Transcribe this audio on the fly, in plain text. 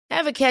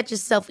Ever catch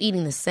yourself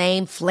eating the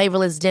same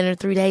flavorless dinner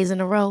 3 days in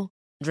a row?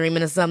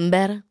 Dreaming of something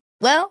better?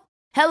 Well,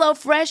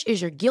 HelloFresh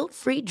is your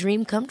guilt-free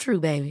dream come true,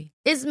 baby.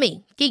 It's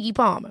me, Keke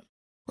Palmer.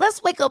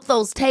 Let's wake up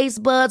those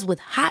taste buds with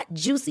hot,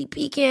 juicy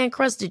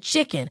pecan-crusted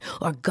chicken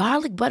or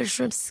garlic butter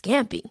shrimp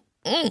scampi.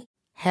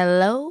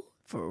 Hello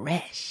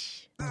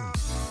Fresh.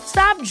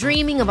 Stop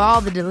dreaming of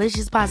all the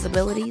delicious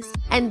possibilities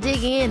and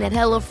dig in at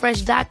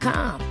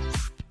HelloFresh.com.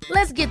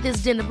 Let's get this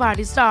dinner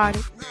party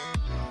started.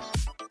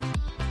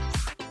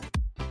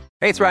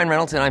 Hey, it's Ryan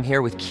Reynolds, and I'm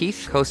here with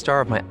Keith,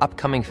 co-star of my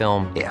upcoming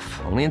film,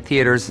 If, only in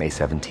theaters May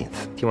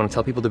 17th. Do you want to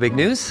tell people the big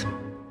news?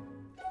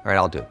 All right,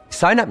 I'll do it.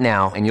 Sign up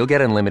now and you'll get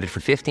unlimited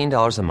for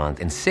 $15 a month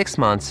and 6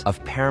 months of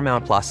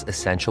Paramount Plus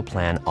Essential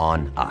Plan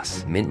on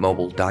us.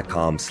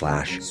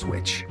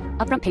 MintMobile.com/switch.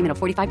 Upfront payment of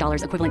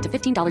 $45 equivalent to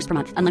 $15 per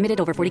month. Unlimited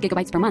over 40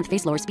 gigabytes per month.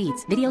 Face lower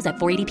speeds. Videos at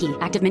 480p.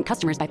 Active Mint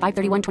customers by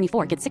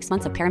 531.24 get 6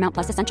 months of Paramount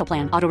Plus Essential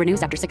Plan. Auto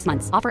renews after 6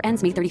 months. Offer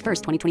ends May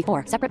 31st,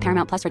 2024. Separate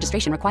Paramount Plus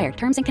registration required.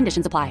 Terms and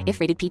conditions apply if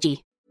rated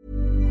PG.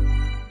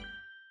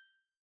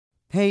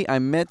 Hey,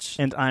 I'm Mitch.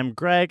 And I'm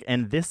Greg,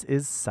 and this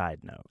is Side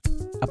Note,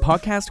 a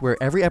podcast where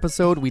every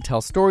episode we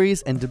tell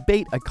stories and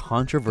debate a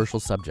controversial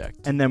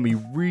subject. And then we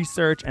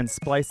research and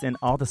splice in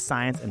all the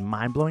science and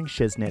mind-blowing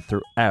shiznit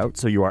throughout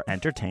so you are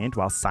entertained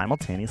while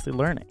simultaneously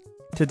learning.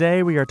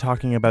 Today we are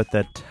talking about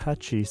the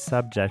touchy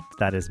subject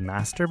that is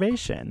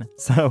masturbation.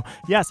 So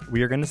yes,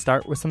 we are going to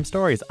start with some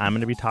stories. I'm going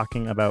to be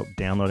talking about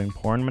downloading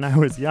porn when I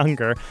was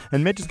younger,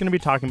 and Mitch is going to be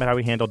talking about how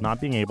he handled not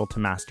being able to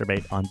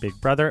masturbate on Big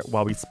Brother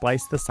while we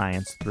splice the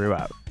science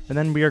throughout. And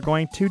then we are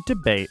going to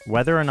debate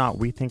whether or not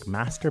we think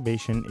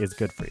masturbation is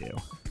good for you.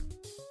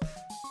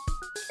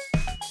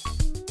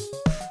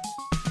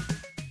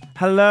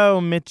 Hello,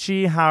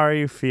 Mitchie. How are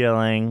you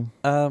feeling?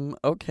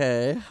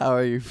 Okay. How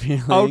are you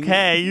feeling?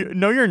 Okay.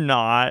 No, you're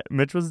not.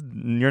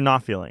 You're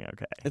not feeling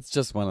okay. It's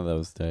just one of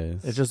those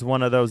days. It's just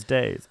one of those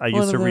days. I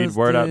used to read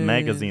Word Up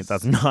magazines.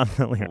 That's not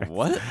the lyrics.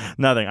 What?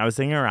 Nothing. I was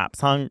singing a rap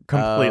song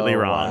completely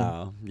wrong.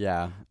 Wow.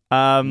 Yeah.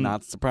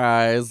 Not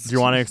surprised. Do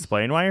you want to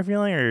explain why you're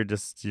feeling, or you're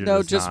just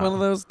not? one of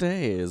those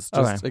days.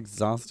 Just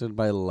exhausted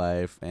by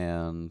life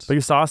and. But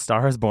you saw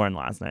 *Star Is Born*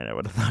 last night. I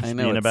would have thought you'd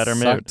be in a better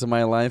mood. I know, it sucked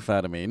my life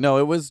out of me. No,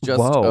 it was just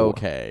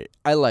okay.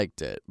 I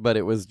liked it, but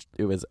it was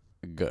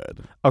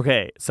good.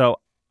 Okay, so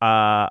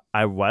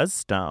I was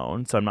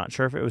stoned, so I'm not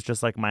sure if it was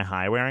just like my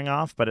high wearing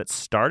off, but it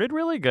started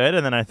really good,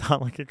 and then I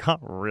thought like it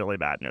got really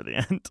bad near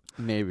the end.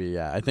 Maybe,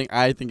 yeah. I think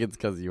it's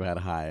because you had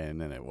high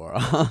and then it wore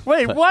off.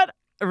 Wait, what?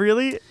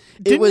 Really?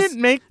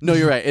 No,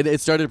 you're right.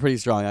 It started pretty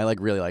strong. I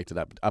really liked it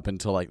up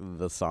until like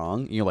the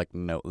song.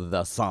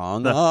 The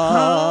song.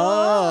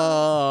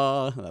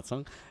 That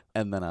song.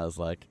 And then I was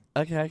like,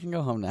 okay, I can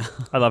go home now.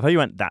 I love how you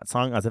went that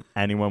song as if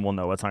anyone will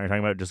know what song you're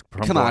talking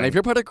about. Come on, if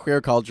you're part of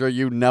queer culture,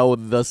 you know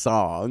the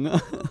song.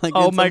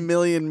 It's a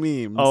million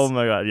memes. Oh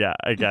my god, yeah,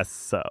 I guess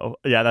so.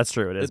 Yeah, that's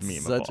true. It is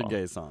memeable. It's such a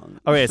gay song.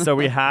 Okay, so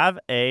we have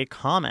a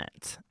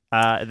comment.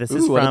 This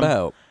is what from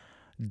about?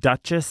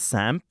 Duchess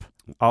Semp,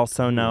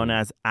 also known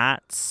as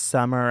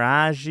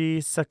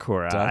 @Samaraji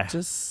Sakura.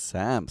 Duchess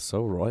Semp,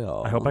 so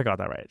royal. I hope I got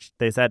that right.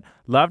 They said,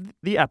 loved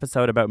the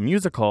episode about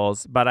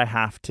musicals, but I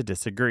have to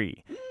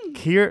disagree.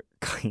 Clearly,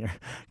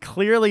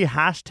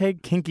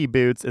 #Kinky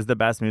Boots is the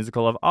best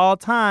musical of all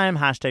time.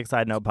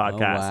 #Side Note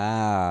Podcast. Oh,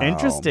 wow.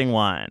 Interesting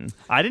one.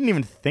 I didn't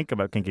even think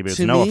about Kinky Boots.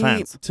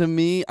 Offense. To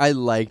me, I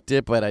liked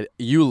it, but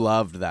you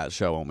loved that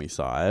show when we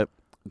saw it,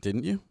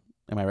 didn't you?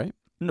 Am I right?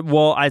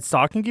 Well, I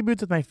saw Kinky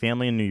Boots with my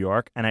family in New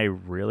York, and I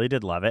really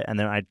did love it. And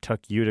then I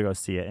took you to go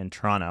see it in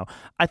Toronto.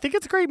 I think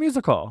it's a great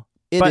musical.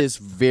 It is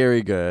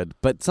very good,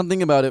 but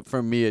something about it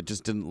for me, it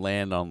just didn't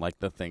land on like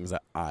the things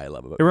that I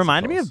love about it. It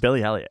reminded me of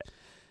Billy Elliot.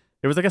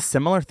 It was like a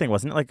similar thing,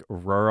 wasn't it? Like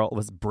rural, it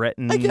was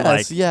Britain. I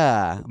guess,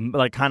 yeah.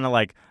 Like kind of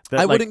like.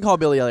 I wouldn't call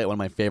Billy Elliot one of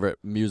my favorite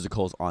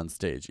musicals on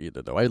stage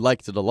either, though. I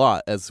liked it a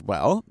lot as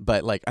well,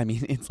 but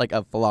it's like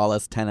a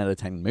flawless 10 out of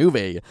 10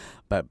 movie,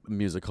 but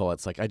musical,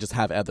 it's like I just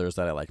have others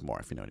that I like more,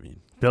 if you know what I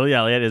mean. Billy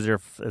Elliot is your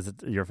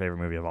favorite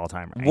movie of all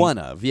time, right? One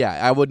of,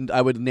 yeah. I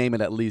would name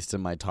it at least in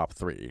my top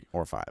 3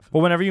 or 5.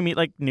 Well, whenever you meet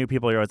like new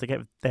people, you're always like,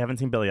 hey, they haven't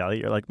seen Billy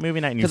Elliot. You're like,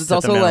 movie night, and you sit it's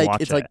also them down like and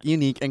watch it's it. like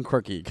unique and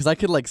quirky. Because I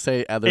could like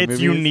say other movies.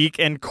 It's unique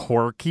and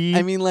quirky.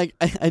 I mean, like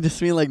I just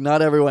mean like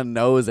not everyone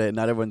knows it,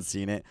 not everyone's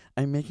seen it.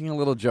 I'm making a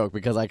little joke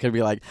because I could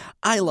be like,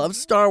 I love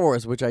Star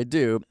Wars, which I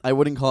do. I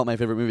wouldn't call it my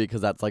favorite movie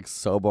because that's like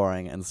so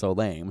boring and so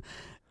lame,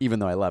 even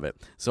though I love it.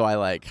 So I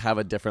like have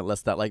a different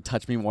list that like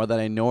touch me more, that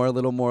I know are a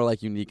little more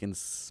like unique and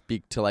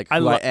speak to like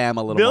who I am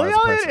a little more as a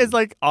person. Billy Elliot is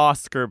like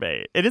Oscar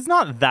bait. It is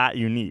not that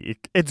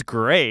unique. It's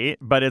great,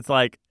 but it's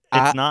like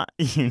it's not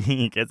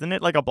unique. Isn't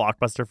it like a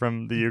blockbuster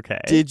from the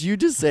UK? Did you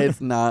just say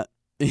it's not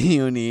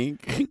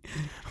unique?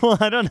 Well,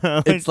 I don't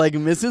know. It's like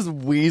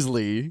Mrs.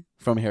 Weasley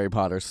from Harry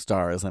Potter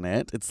stars in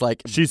it. It's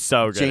like she's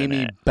so good.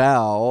 Jamie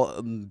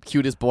Bell,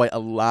 cutest boy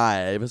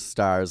alive,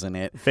 stars in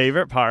it.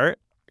 Favorite part?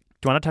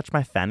 Do you want to touch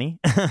my fanny?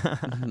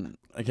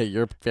 Okay,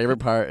 your favorite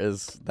part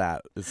is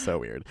so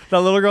weird. The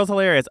little girl's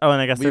hilarious. Oh,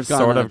 and I guess We've there's gone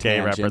sort on of a gay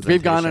tangent. representation.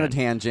 We've gone on a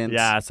tangent.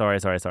 Yeah, sorry.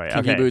 Kinky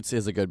Okay. Boots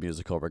is a good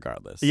musical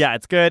regardless. Yeah,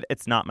 it's good.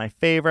 It's not my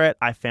favorite.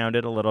 I found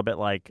it a little bit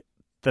like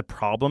the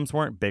problems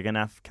weren't big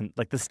enough.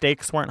 Like the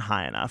stakes weren't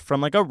high enough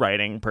from like a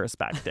writing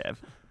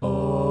perspective.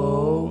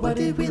 Oh, what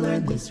did we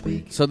learn this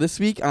week? So this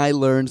week I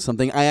learned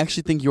something. I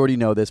actually think you already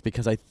know this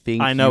because I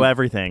think I know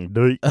everything.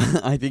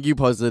 I think you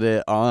posted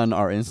it on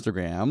our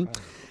Instagram,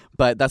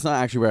 but that's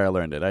not actually where I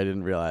learned it. I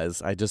didn't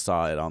realize. I just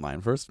saw it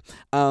online first.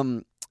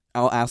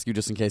 I'll ask you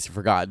just in case you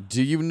forgot.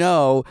 Do you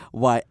know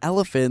why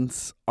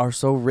elephants are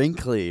so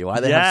wrinkly?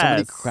 Why they have so many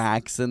Yes.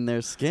 cracks in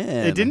their skin?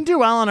 It didn't do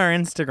well on our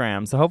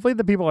Instagram, so hopefully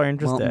the people are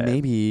interested. Well,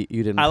 maybe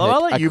you didn't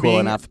LOL pick at a you cool being-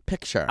 enough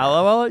picture.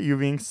 LOL at you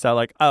being so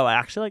like, oh, I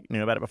actually like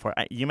knew about it before.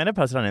 You might have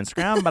posted on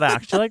Instagram, but I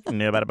actually like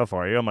knew about it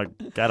before you. I'm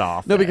like, get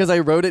off. No, it. because I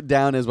wrote it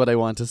down as what I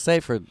want to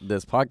say for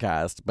this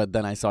podcast, but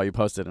then I saw you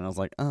post it and I was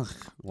like, ugh.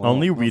 Well,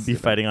 Only we'll we'd be see.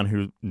 fighting on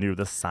who knew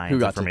the science Who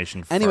got to-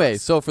 information first. Anyway,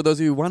 so for those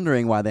of you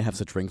wondering why they have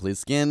such wrinkly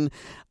skin,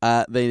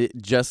 they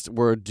just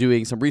were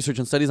doing some research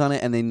and studies on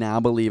it, and they now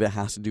believe it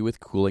has to do with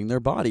cooling their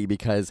body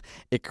because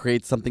it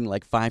creates something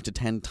like 5 to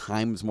 10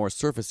 times more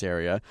surface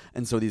area,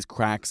 and so these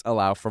cracks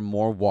allow for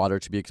more water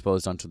to be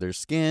exposed onto their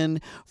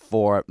skin,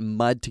 for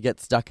mud to get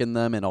stuck in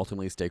them, and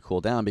ultimately stay cool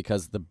down.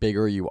 Because the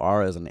bigger you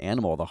are as an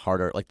animal, the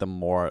harder, like the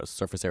more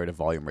surface area to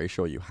volume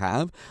ratio you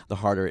have, the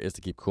harder it is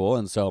to keep cool.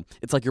 And so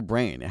it's like your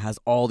brain; it has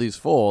all these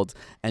folds,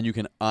 and you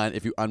can,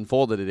 if you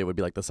unfolded it, it would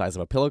be like the size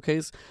of a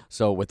pillowcase.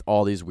 So with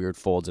all these weird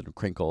folds and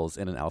crinkles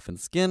in an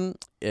elephant's skin,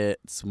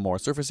 it's more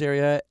surface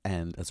area,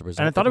 and as a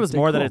result, And I thought they it was stay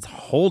more that cool. it's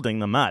holding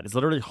the mud. It's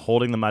literally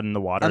holding the mud in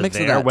the water I'm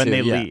mixing there that when too,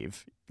 they yeah.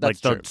 leave.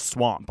 That's like true. the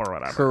swamp or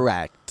whatever.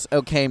 Correct.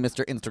 Okay,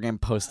 Mr. Instagram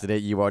posted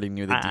it. You already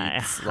knew the I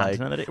deets. had Like,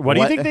 to know that what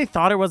do you think they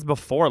thought it was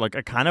before? Like,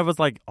 I kind of was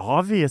like,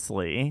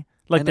 obviously.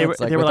 Like, I know, they were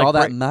it's like, they were with like, all that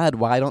right- mud,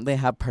 why don't they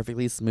have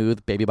perfectly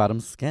smooth baby bottom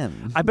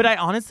skin? but I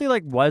honestly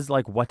like was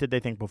like, what did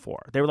they think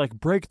before? They were like,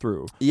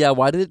 breakthrough. Yeah,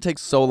 why did it take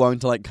so long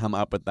to like come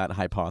up with that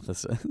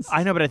hypothesis?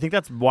 I know, but I think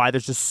that's why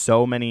there's just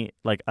so many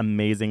like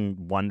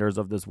amazing wonders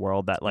of this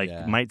world that like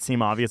Yeah. might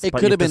seem obvious. It but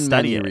could you have have to been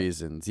study many it.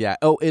 reasons. Yeah.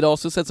 Oh, it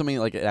also said something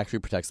like it actually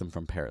protects them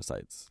from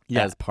parasites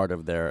Yeah. as part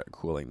of their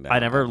cooling down. I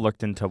never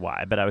looked into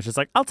why, but I was just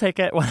like, I'll take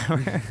it, whatever.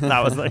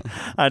 That was like,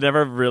 I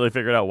never really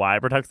figured out why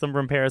it protects them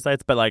from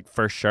parasites, but like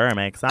for sure it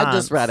makes sense. I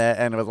just read it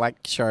and it was like,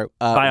 sure.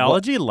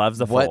 Biology loves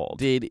a What fold.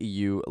 did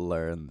you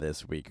learn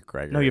this week,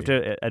 Gregory? No, you have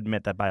to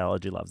admit that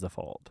biology loves a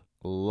fold.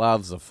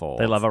 Loves a fold.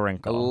 They love a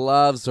wrinkle.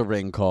 Loves a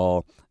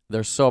wrinkle.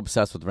 They're so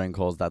obsessed with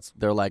wrinkles.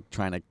 They're like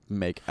trying to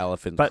make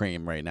elephant But-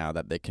 cream right now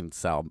that they can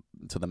sell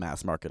to the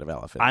mass market of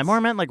elephants. I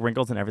more meant like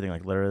wrinkles and everything,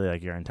 like literally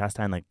like your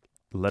intestine, like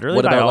literally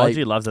What about,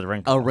 biology like, loves a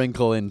wrinkle. A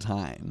Wrinkle in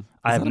Time.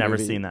 I Is have that a never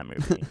movie? seen that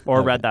movie or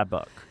Okay. read that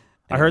book.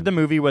 I heard the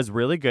movie was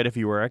really good if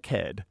you were a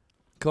kid,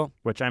 Cool.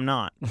 which I'm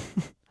not.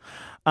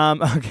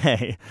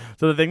 Okay,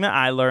 so the thing that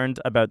I learned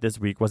about this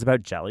week was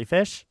about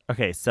jellyfish.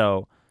 Okay,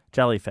 so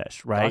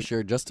jellyfish, right? Gosh,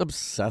 you're just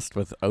obsessed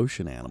with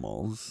ocean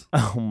animals.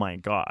 Oh my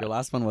god. Your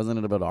last one wasn't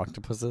it about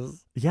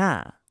octopuses?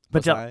 Yeah,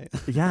 but Was I?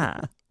 yeah,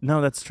 no,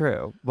 that's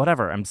true.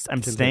 Whatever. I'm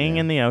staying Continue.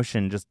 in the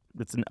ocean. Just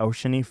it's an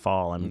oceany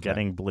fall. I'm Okay.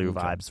 getting blue Okay.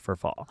 vibes for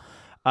fall.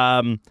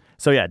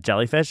 So yeah,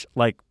 jellyfish.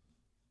 Like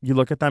you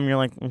look at them, you're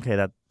like, okay,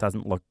 that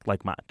doesn't look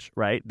like much,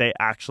 right? They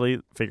actually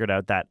figured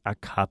out that a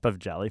cup of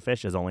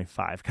jellyfish is only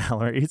 5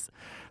 calories,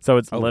 so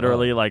it's Oh,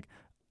 literally wow.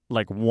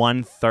 like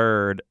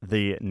 1/3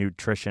 the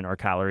nutrition or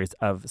calories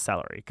of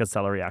celery, because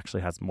celery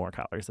actually has more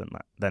calories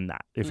than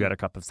that if you had a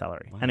cup of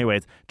celery. Wow.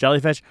 Anyways,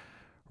 jellyfish,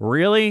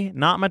 really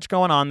not much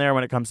going on there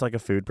when it comes to like a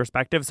food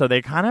perspective. So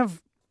they kind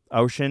of,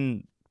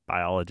 ocean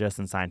biologists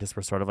and scientists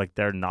were sort of like,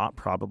 they're not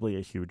probably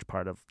a huge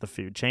part of the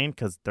food chain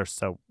because they're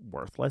so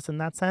worthless in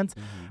that sense.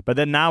 But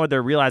then now what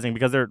they're realizing,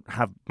 because they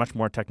have much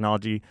more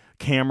technology,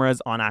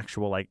 cameras on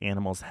actual like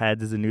animals'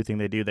 heads is a new thing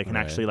they do. They can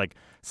Right. actually like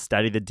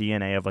study the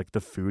DNA of like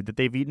the food that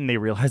they've eaten. They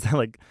realize that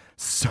like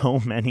so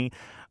many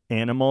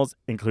animals,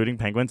 including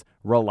penguins,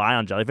 rely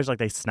on jellyfish. Like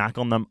they snack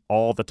on them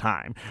all the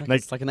time.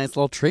 Like It's like a nice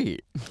little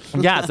treat.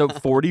 yeah, so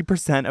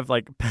 40% of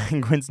like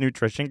penguins'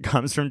 nutrition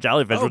comes from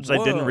jellyfish, Oh, which I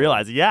didn't whoa.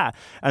 realize. Yeah,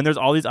 and there's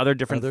all these other Are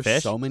different there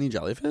fish. so many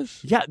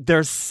jellyfish? Yeah,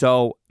 there's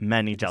so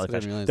many guess I didn't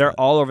jellyfish. realize They're that.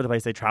 all over the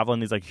place. They travel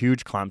in these like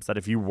huge clumps that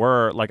if you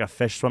were like a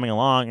fish swimming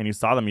along and you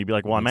saw them, you'd be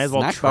like, well, I may as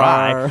well Snack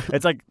try. bar.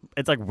 It's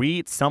like we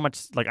eat so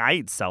much. Like I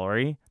eat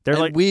celery. They're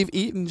And like we've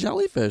eaten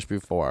jellyfish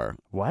before.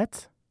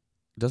 what?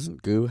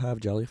 Doesn't Goo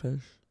have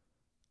jellyfish?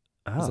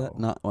 Oh, Is that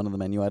not one of the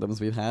menu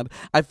items we've had?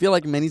 I feel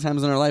like many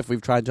times in our life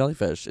we've tried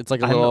jellyfish. It's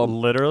like a I'm little.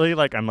 literally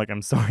like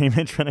I'm sorry,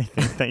 Mitch, but I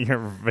think that you're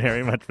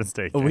very much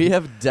mistaken. We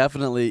have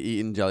definitely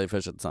eaten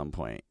jellyfish at some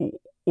point. Am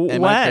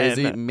when? I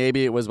crazy?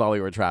 Maybe it was while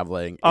we were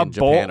traveling A in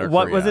bowl? Japan or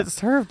What was Korea. it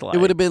served like? It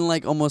would have been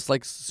like almost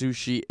like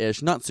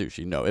sushi-ish. Not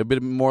sushi, no. It would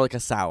have been more like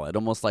a salad,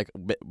 almost like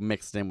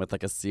mixed in with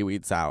like a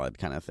seaweed salad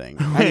kind of thing.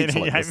 I need to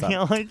look I this up.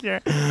 feel like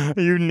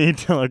you need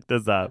to look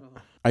this up.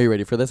 Are you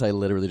ready for this? I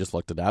literally just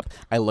looked it up.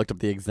 I looked up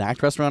the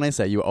exact restaurant I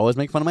say. You always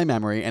make fun of my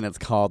memory, and it's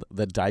called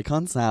The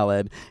Daikon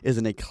Salad. Is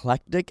an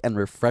eclectic and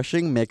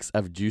refreshing mix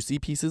of juicy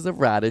pieces of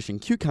radish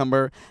and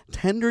cucumber,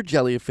 tender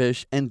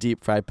jellyfish, and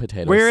deep-fried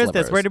potato Where is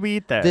slivers. this? Where did we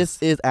eat this?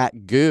 This is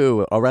at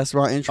Goo, a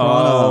restaurant in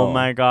Toronto. Oh,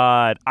 my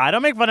God. I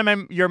don't make fun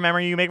of your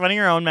memory. You make fun of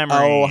your own memory.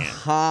 Oh,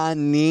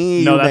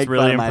 honey. No, you that's make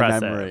really fun of my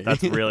impressive. memory.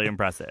 That's really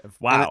impressive.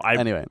 Wow.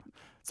 Anyway.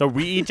 So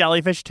we eat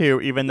jellyfish too,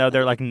 even though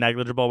they're like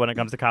negligible when it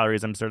comes to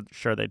calories. I'm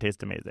sure they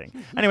taste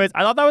amazing. Anyways,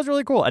 I thought that was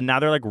really cool. And now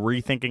they're like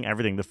rethinking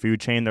everything. The food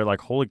chain, they're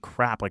like, holy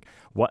crap, like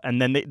what? And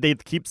then they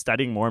keep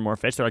studying more and more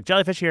fish. They're like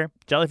jellyfish here,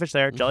 jellyfish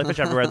there, jellyfish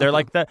everywhere. They're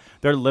like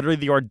they're literally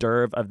the hors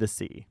d'oeuvre of the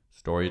sea.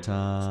 Story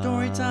time.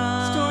 Story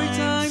time. Story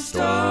time.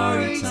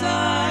 Story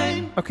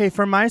time. Okay,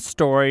 for my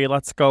story,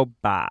 let's go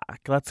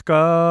back.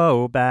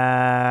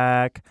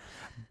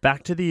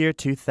 Back to the year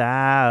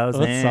 2000.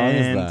 What song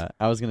is that?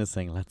 I was going to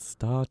sing, let's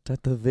start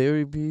at the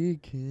very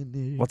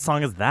beginning. What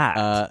song is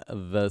that?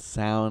 The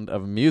Sound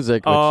of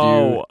Music, which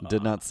you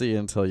did not see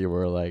until you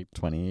were like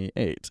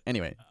 28.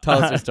 Anyway,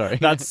 tell us your story.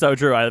 That's so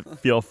true. I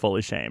feel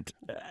fully shamed.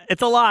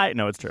 It's a lie.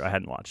 No, it's true. I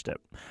hadn't watched it.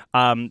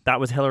 That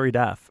was Hilary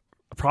Duff.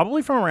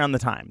 Probably from around the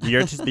time. The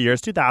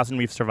year's 2000,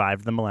 we've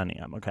survived the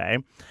millennium, okay?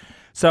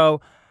 So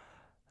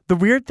the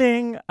weird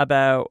thing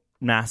about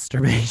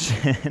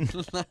masturbation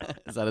is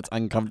that it's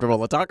uncomfortable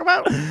to talk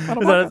about.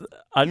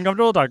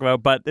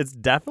 But it's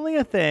definitely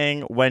a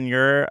thing when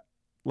you're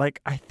like,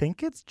 I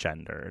think it's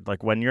gendered.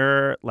 Like when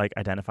you're like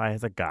identify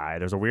as a guy,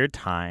 there's a weird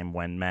time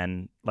when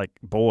men, like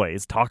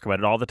boys, talk about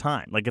it all the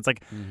time. Like it's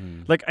like,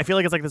 like I feel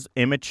like it's like this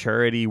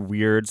immaturity,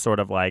 weird sort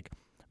of like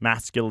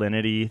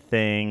masculinity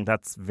thing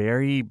that's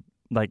very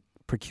like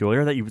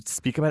peculiar that you would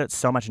speak about it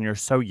so much and you're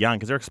so young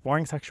because you're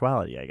exploring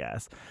sexuality, I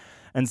guess.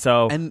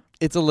 And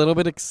it's a little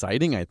bit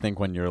exciting, I think,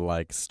 when you're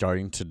like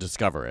starting to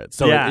discover it.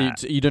 So yeah.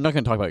 You're not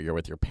going to talk about it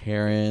with your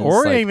parents,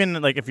 or like, even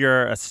like if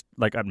you're as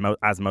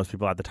most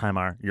people at the time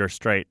are, you're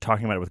straight.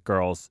 Talking about it with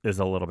girls is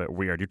a little bit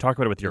weird. You talk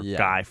about it with your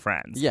guy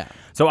friends. Yeah.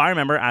 So I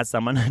remember as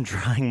someone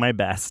trying my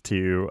best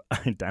to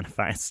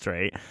identify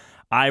straight,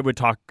 I would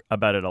talk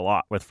about it a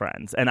lot with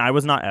friends. And I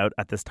was not out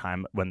at this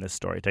time when this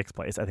story takes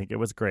place. I think it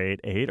was grade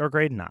 8 or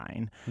grade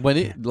 9. When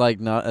it, like,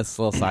 not a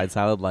little side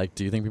salad, like,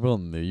 do you think people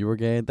knew you were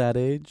gay at that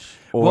age?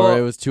 Or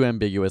it was too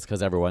ambiguous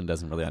because everyone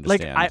doesn't really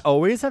understand? Like, I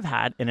always have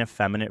had an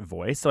effeminate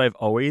voice, so I've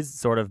always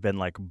sort of been,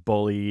 like,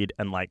 bullied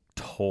and, like,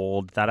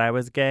 told that I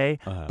was gay.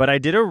 But I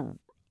did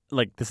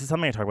this is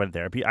something I talk about in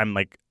therapy.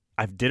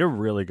 I did a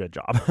really good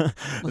job.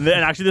 And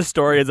actually, the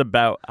story is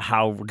about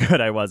how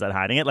good I was at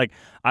hiding it. Like,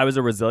 I was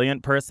a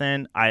resilient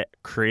person. I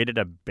created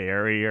a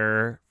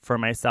barrier for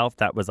myself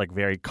that was, like,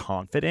 very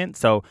confident.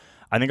 So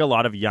I think a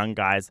lot of young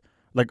guys,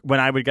 like,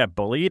 when I would get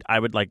bullied, I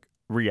would, like,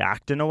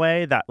 react in a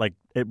way that, like,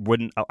 I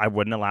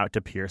wouldn't allow it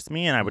to pierce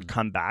me. And I would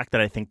come back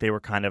that I think they were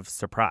kind of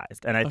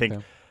surprised. And I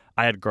think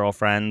I had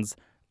girlfriends,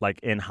 like,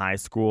 in high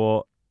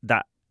school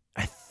that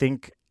I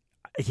think...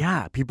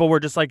 Yeah, people were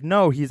just like,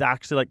 no, he's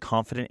actually like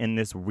confident in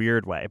this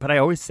weird way. But I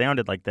always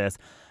sounded like this.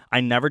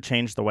 I never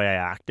changed the way I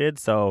acted.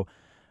 So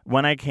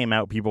when I came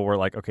out, people were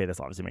like, okay, this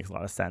obviously makes a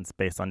lot of sense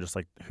based on just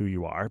like who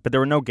you are. But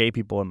there were no gay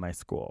people in my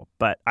school.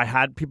 But I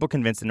had people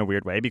convinced in a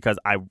weird way because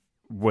I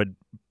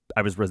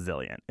was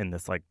resilient in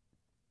this like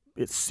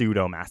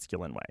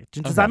pseudo-masculine way.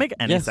 Does that make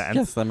any sense?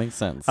 Yes, that makes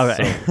sense.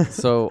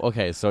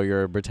 Okay. So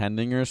you're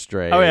pretending you're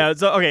straight. Oh, yeah.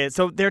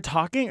 So they're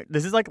talking.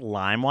 This is like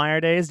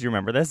LimeWire days. Do you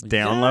remember this?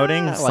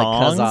 Downloading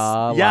songs. Like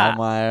Kazaa,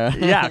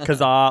 LimeWire. Yeah,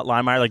 Kazaa,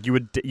 LimeWire. Like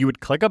you would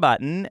click a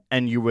button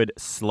and you would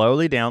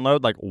slowly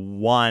download like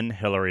one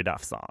Hilary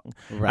Duff song.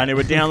 Right. And it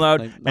would download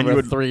like and you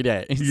would 3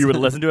 days. You would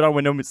listen to it on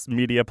Windows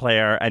Media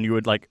Player and you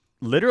would like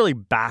literally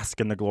bask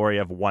in the glory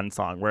of one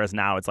song, whereas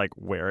now it's like,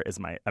 where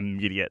is my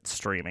immediate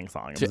streaming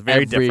song? It was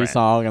very every different.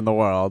 Song in the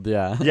world,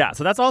 yeah. Yeah,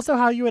 so that's also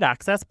how you would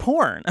access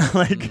porn.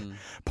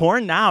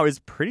 Porn now is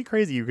pretty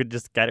crazy. You could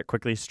just get it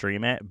quickly,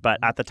 stream it, but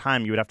at the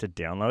time you would have to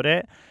download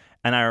it.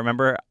 And I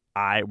remember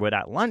I would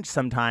at lunch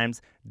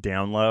sometimes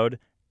download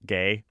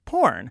gay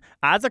porn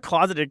as a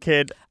closeted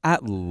kid.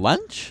 At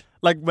lunch?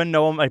 Like when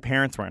my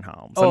parents weren't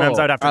home. Sometimes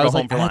I'd have to go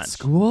home for lunch. At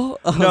school?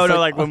 No,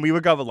 like when we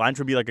would go to lunch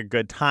would be like a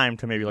good time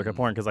to maybe look at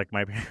porn because like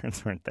my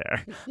parents weren't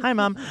there. Hi,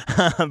 Mom.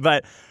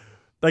 But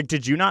like,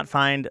 did you not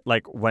find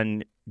like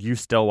when you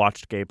still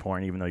watched gay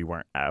porn even though you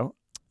weren't out?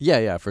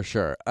 Yeah, for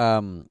sure.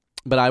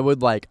 But I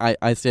would like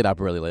I stayed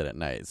up really late at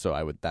night,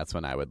 so that's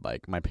when I would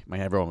like my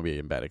everyone would be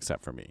in bed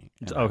except for me.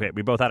 Okay,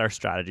 we both had our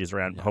strategies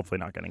around hopefully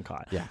not getting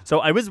caught. Yeah. So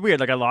I was weird.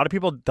 Like a lot of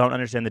people don't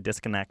understand the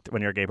disconnect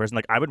when you're a gay person.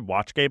 Like I would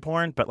watch gay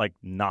porn, but like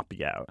not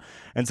be out.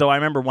 And so I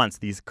remember once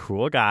these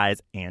cool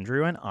guys,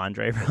 Andrew and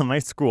Andre from my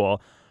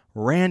school,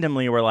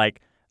 randomly were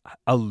like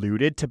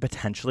alluded to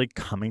potentially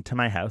coming to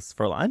my house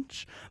for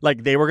lunch.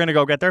 Like they were gonna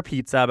go get their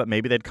pizza, but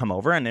maybe they'd come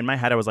over. And in my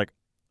head, I was like,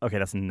 okay,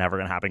 that's never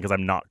going to happen because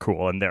I'm not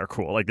cool and they're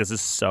cool. Like, this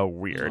is so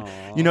weird.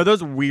 Aww. You know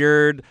those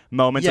weird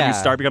moments when you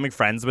start becoming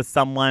friends with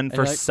someone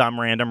for some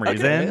random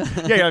reason?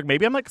 Okay. Yeah, you're like,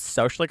 maybe I'm like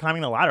socially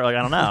climbing the ladder. Like,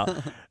 I don't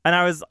know.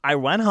 And I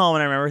went home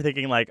and I remember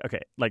thinking like, okay,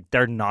 like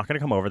they're not going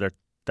to come over. They're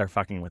they're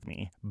fucking with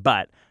me.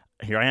 But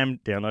here I am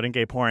downloading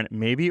gay porn.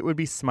 Maybe it would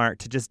be smart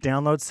to just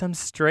download some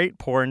straight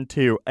porn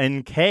too,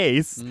 in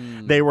case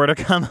they were to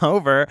come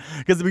over,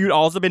 because we've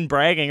also been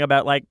bragging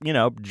about, like, you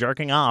know,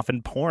 jerking off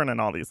and porn and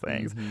all these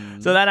things.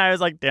 So then I was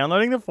like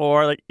downloading the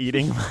floor, like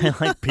eating my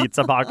like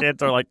pizza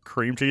pockets or like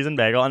cream cheese and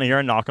bagel, and I hear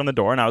a knock on the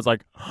door, and I was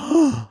like,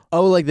 oh,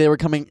 like they were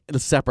coming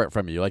separate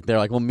from you. Like they're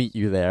like, we'll meet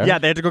you there. yeah,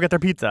 they had to go get their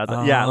pizza.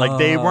 Yeah, like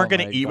they weren't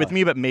going my to eat with God.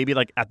 me, but maybe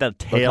like at the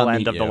tail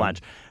end of the you. lunch.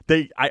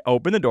 I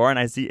open the door and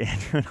I see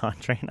Andrew and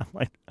Andre, and I'm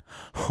like,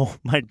 oh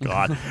my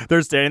God.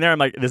 They're standing there. I'm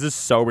like, this is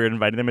so weird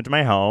inviting them into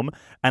my home.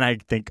 And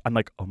I'm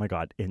like, oh my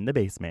God, in the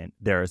basement,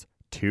 there's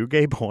 2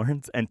 gay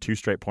porns and 2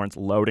 straight porns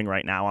loading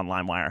right now on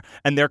LimeWire.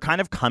 And they're kind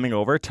of coming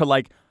over to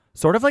like,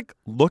 sort of like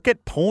look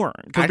at porn.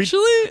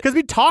 Actually? Because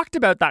we talked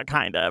about that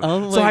kind of.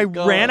 Oh so my I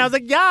God. ran, I was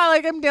like, yeah,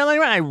 like I'm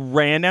downloading it. I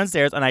ran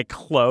downstairs and I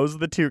closed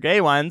the 2 gay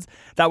ones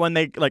that when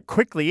they like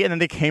quickly, and then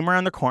they came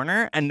around the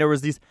corner and there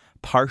was these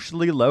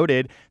partially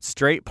loaded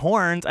straight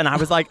porns, and I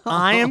was like,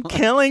 I am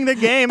killing the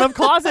game of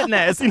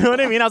closetness. You know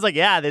what I mean? I was like,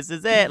 yeah, this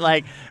is it.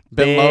 Like,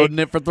 Been loading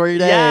it for 3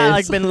 days. yeah,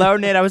 like been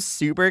loading it. I was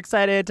super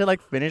excited to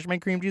like finish my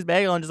cream cheese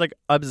bagel and just like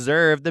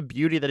observe the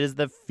beauty that is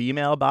the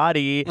female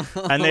body.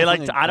 And they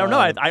like, I don't know.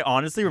 I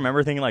honestly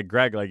remember thinking like,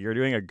 Greg, like you're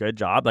doing a good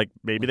job. Like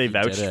maybe they You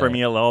did vouched for it.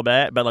 me a little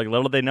bit, but like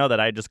little did they know that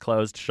I just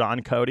closed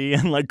Sean Cody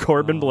and like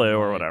Corbin Blue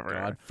or whatever.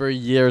 God, for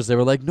years they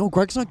were like, no,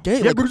 Greg's not gay.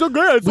 Yeah, Like, Greg's not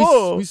gay, I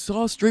saw. we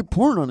saw straight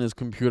porn on his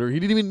computer. He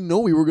didn't even know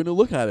we were going to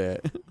look at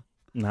it.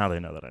 Now they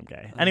know that I'm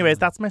gay. Anyways,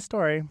 that's my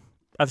story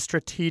of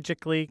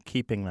strategically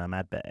keeping them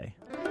at bay.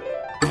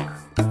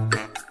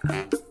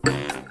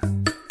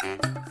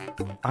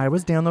 I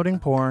was downloading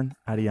porn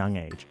at a young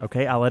age,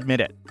 okay? I'll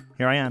admit it.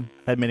 Here I am,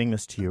 admitting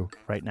this to you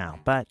right now.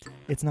 But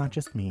it's not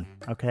just me,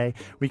 okay?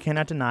 We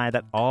cannot deny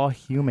that all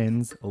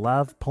humans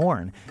love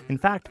porn. In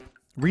fact,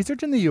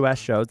 research in the U.S.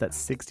 shows that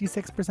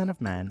 66% of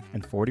men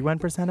and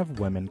 41% of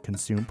women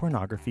consume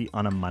pornography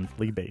on a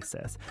monthly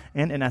basis.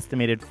 And an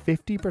estimated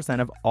 50%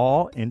 of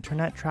all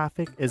internet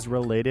traffic is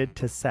related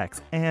to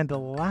sex. And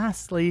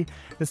lastly,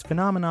 this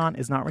phenomenon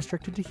is not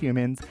restricted to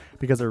humans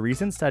because a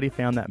recent study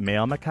found that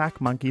male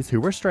macaque monkeys who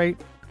were straight,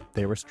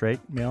 they were straight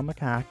male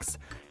macaques,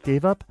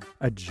 gave up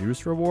a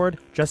juice reward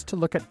just to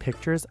look at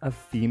pictures of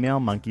female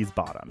monkeys'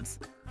 bottoms.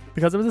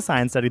 Because it was a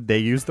science study, they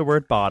used the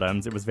word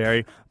bottoms. It was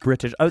very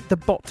British. Oh, the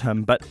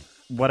bottom. But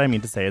what I mean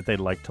to say is they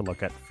like to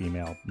look at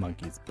female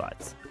monkeys'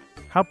 butts.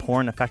 How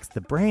porn affects the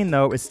brain,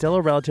 though, is still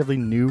a relatively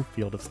new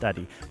field of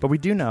study. But we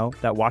do know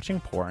that watching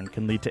porn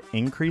can lead to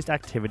increased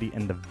activity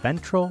in the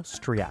ventral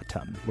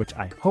striatum, which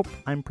I hope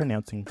I'm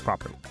pronouncing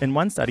properly. In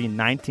one study,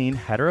 19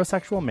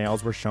 heterosexual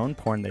males were shown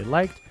porn they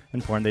liked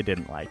and porn they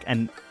didn't like.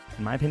 And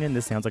in my opinion,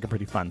 this sounds like a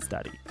pretty fun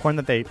study. Porn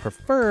that they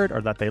preferred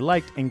or that they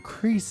liked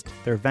increased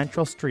their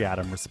ventral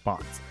striatum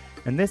response.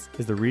 And this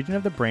is the region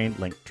of the brain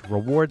linked to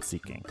reward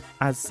seeking.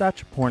 As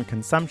such, porn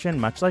consumption,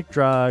 much like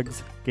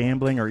drugs,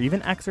 gambling, or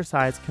even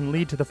exercise, can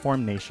lead to the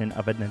formation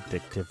of an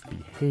addictive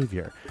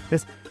behavior.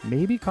 This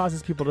maybe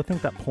causes people to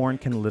think that porn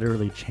can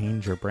literally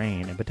change your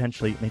brain and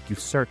potentially make you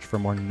search for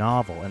more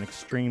novel and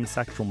extreme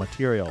sexual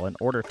material in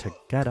order to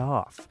get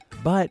off.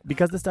 But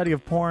because the study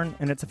of porn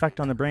and its effect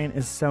on the brain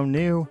is so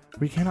new,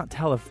 we cannot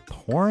tell if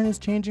porn is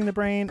changing the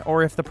brain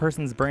or if the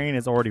person's brain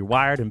is already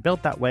wired and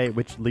built that way,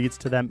 which leads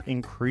to them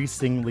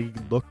increasingly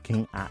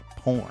looking at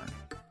porn.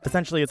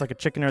 Essentially, it's like a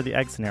chicken or the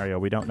egg scenario.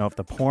 We don't know if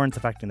the porn's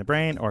affecting the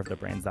brain or if the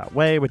brain's that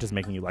way, which is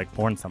making you like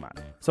porn so much.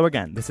 So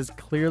again, this is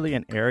clearly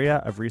an area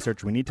of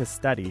research we need to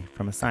study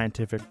from a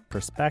scientific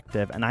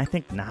perspective, and I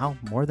think now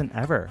more than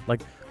ever.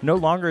 Like, no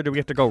longer do we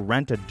have to go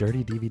rent a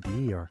dirty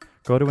DVD or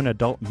go to an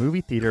adult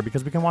movie theater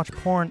because we can watch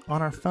porn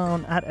on our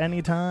phone at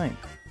any time.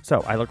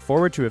 So I look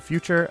forward to a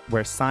future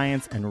where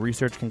science and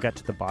research can get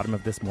to the bottom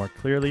of this more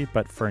clearly,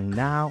 but for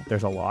now,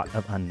 there's a lot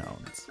of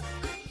unknowns.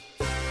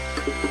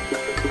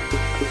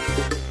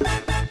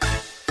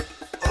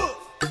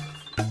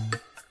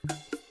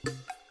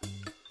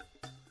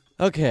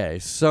 Okay,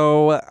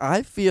 so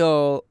I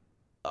feel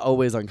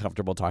always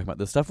uncomfortable talking about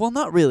this stuff. Well,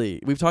 not really.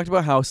 We've talked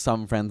about how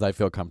some friends I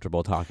feel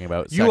comfortable talking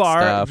about sex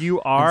stuff. You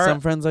are and some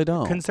friends I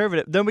don't.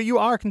 conservative. No, but you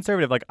are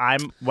conservative. Like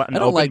I'm an I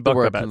don't open like the book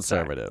word about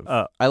conservative.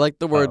 sex. I like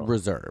the word oh.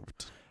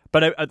 reserved.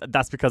 But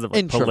that's because of like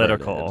Introverted.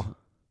 political.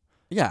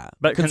 Yeah,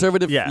 But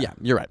conservative. yeah.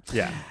 You're right.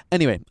 Yeah.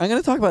 Anyway, I'm going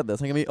to talk about this.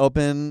 I'm going to be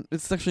open.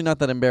 It's actually not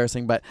that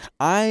embarrassing, but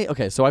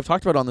so I've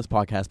talked about on this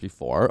podcast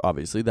before,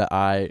 obviously, that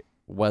I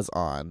was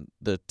on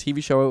the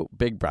TV show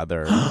Big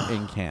Brother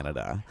in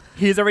Canada.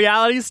 He's a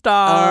reality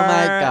star. Oh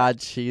my God,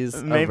 she's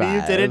Maybe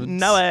arrived. you didn't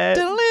know it.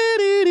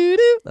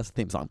 That's the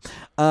theme song.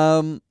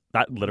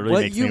 That literally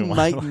What makes you me want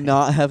might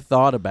not have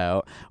thought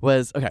about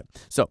was, okay,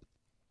 so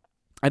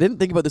I didn't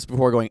think about this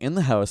before going in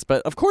the house,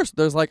 but of course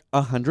there's like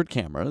 100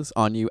 cameras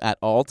on you at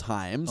all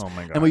times. Oh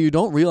my God. And what you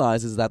don't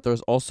realize is that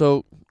there's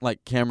also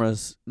like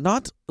cameras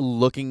not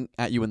looking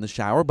at you in the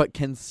shower, but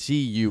can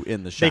see you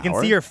in the shower. They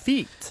can see your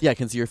feet. Yeah,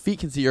 can see your feet,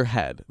 can see your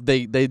head.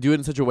 They do it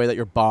in such a way that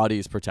your body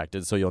is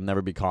protected, so you'll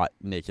never be caught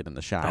naked in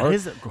the shower. That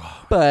is,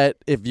 but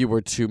if you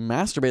were to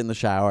masturbate in the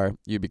shower,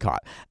 you'd be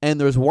caught. And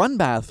there's one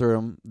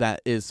bathroom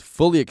that is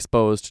fully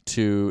exposed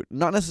to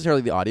not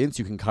necessarily the audience.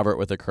 You can cover it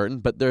with a curtain,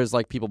 but there's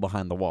like people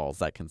behind the walls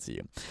that can see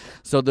you.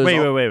 So there's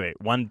wait.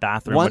 One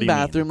bathroom. One what do you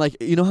bathroom, mean? like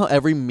you know how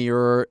every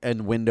mirror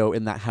and window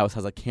in that house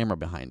has a camera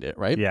behind it,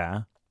 right?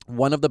 Yeah.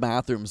 One of the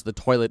bathrooms, the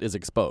toilet is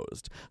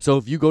exposed. So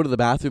if you go to the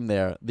bathroom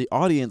there, the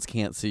audience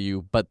can't see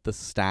you, but the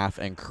staff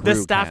and crew The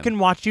staff can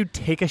watch you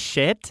take a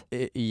shit?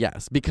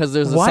 Yes, because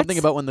there's something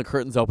about when the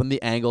curtains open,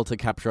 the angle to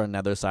capture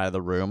another side of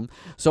the room.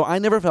 So I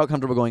never felt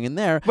comfortable going in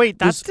there. Wait,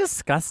 that's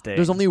disgusting.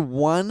 There's only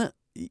one...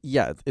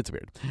 Yeah, it's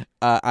weird.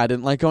 I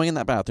didn't like going in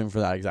that bathroom for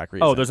that exact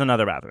reason. Oh, there's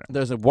another bathroom.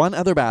 There's one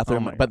other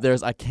bathroom, Oh my but God.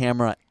 there's a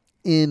camera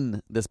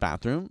in this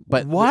bathroom,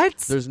 but What?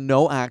 There's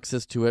no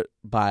access to it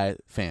by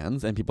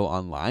fans and people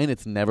online.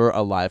 It's never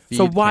a live feed.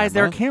 So why is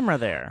there a camera. camera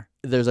there?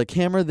 There's a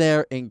camera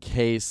there in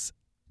case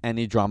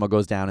any drama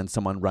goes down and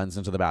someone runs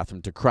into the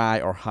bathroom to cry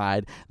or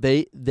hide.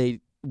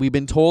 We've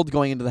been told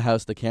going into the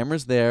house the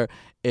camera's there.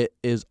 It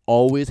is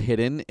always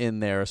hidden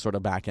in their sort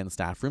of back end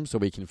staff room, so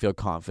we can feel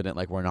confident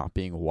like we're not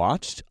being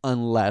watched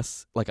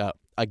unless like a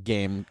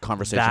game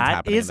conversation's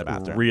happening in the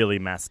bathroom. That is really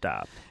messed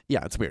up.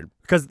 Yeah, it's weird.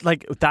 Because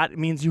like that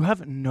means you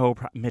have no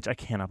Mitch, I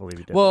cannot believe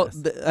you did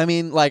this. I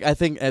mean, like, I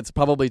think it's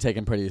probably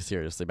taken pretty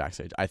seriously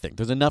backstage. I think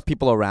there's enough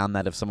people around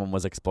that if someone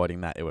was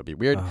exploiting that, it would be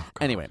weird. Oh, God.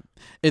 Anyway,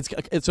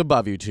 it's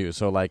above you too,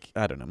 so like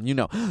I don't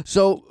know,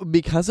 So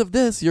because of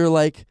this, you're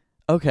like,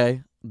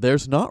 okay,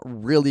 there's not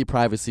really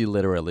privacy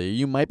literally.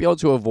 You might be able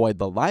to avoid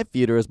the live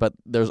feeders, but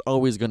there's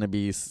always going to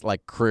be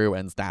like crew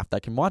and staff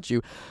that can watch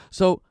you.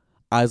 So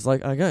I was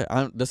like, okay,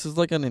 this is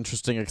like an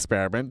interesting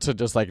experiment to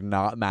just like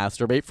not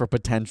masturbate for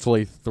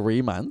potentially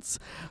 3 months.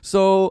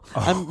 So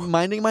I'm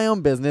minding my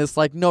own business,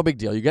 like no big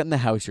deal. You get in the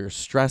house, you're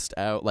stressed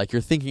out, like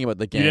you're thinking about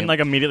the game. You didn't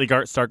like immediately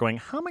start going,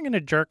 how am I going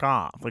to jerk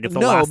off? Like it's the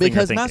no, last thing you're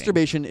because thinking.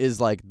 masturbation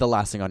is like the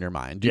last thing on your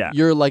mind. Yeah.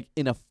 You're like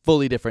in a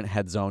fully different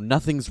head zone.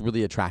 Nothing's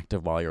really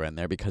attractive while you're in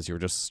there because you're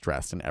just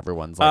stressed and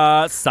everyone's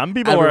like... some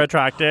people were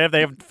attractive. They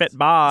have fit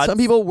bods. Some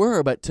people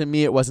were, but to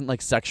me it wasn't like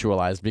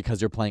sexualized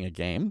because you're playing a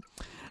game.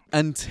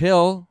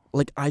 Until,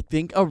 like, I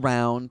think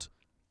around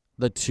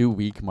the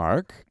 2-week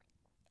mark,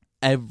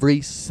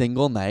 every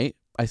single night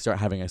I start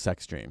having a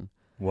sex dream.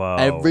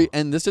 Whoa.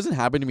 And this doesn't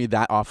happen to me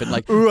that often.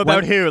 Like, ooh,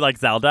 about who? Like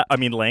Zelda? I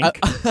mean, Link?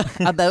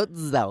 about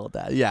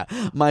Zelda, yeah.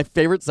 My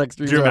favorite sex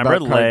dreams Do you are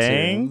remember about Link?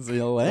 cartoons.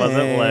 Yeah, Was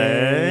it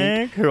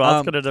Link? Who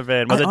else could it have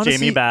been? Was it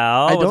Jamie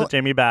Bell? Was it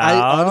Jamie Bell?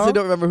 I honestly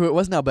don't remember who it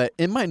was now, but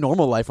in my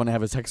normal life when I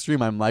have a sex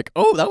dream, I'm like,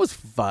 oh, that was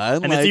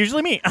fun. And like, it's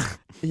usually me.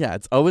 yeah,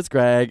 it's always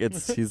Greg.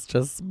 He's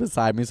just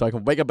beside me so I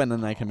can wake up and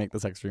then I can make the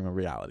sex dream a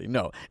reality.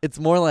 No, it's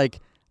more like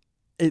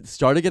it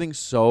started getting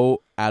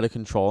so out of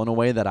control in a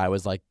way that I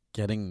was like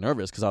getting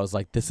nervous because I was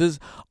like, this is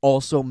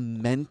also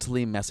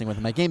mentally messing with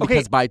my game. Okay.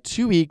 Because by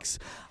 2 weeks,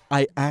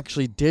 I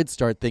actually did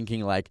start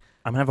thinking like,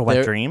 I'm going to have a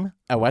wet dream?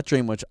 A wet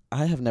dream, which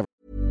I have never.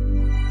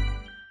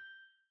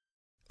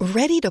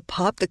 Ready to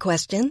pop the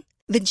question?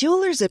 The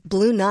jewelers at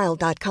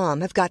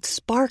BlueNile.com have got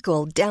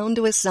sparkle down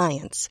to a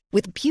science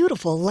with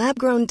beautiful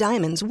lab-grown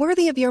diamonds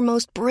worthy of your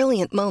most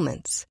brilliant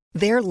moments.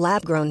 Their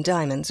lab-grown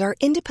diamonds are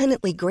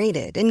independently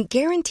graded and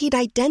guaranteed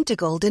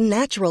identical to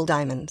natural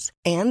diamonds,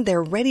 and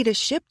they're ready to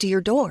ship to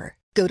your door.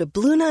 Go to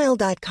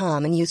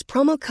BlueNile.com and use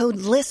promo code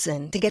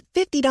LISTEN to get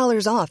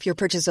 $50 off your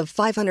purchase of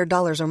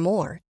 $500 or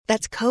more.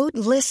 That's code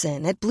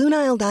LISTEN at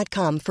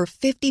BlueNile.com for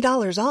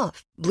 $50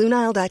 off.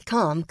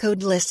 BlueNile.com,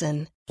 code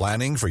LISTEN.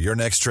 Planning for your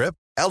next trip?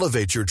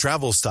 Elevate your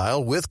travel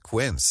style with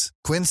Quince.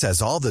 Quince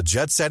has all the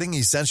jet-setting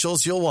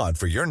essentials you'll want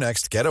for your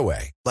next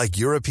getaway, like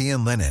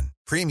European linen,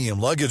 premium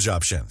luggage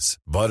options,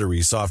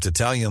 buttery soft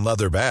Italian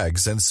leather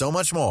bags, and so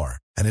much more.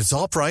 And it's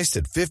all priced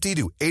at 50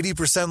 to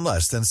 80%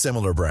 less than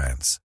similar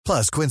brands.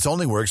 Plus, Quince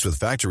only works with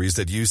factories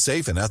that use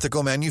safe and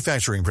ethical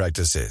manufacturing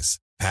practices.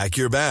 Pack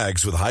your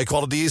bags with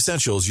high-quality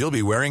essentials you'll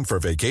be wearing for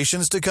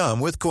vacations to come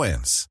with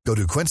Quince. Go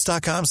to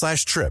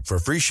quince.com/trip for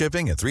free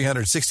shipping and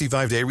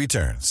 365-day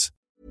returns.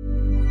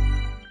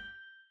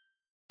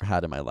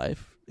 Had in my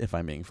life, if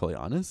I'm being fully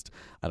honest.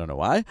 I don't know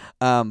why.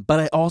 But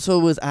I also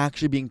was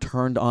actually being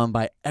turned on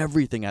by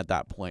everything at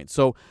that point.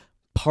 So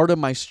part of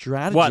my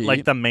strategy... What,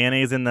 like the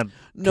mayonnaise in the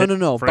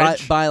No.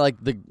 fridge? By like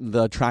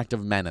the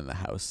attractive men in the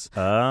house.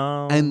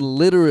 Oh. And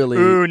literally...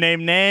 Ooh,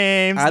 name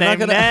names. I'm not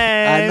gonna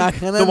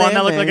The one name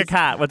that looked like a names.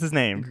 hat's What's his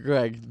name?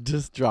 Greg,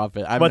 just drop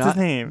it. What's his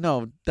name?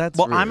 No, that's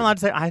Well, rude. I'm allowed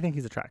to say I think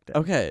he's attractive.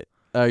 Okay.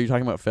 Are you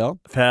talking about Phil?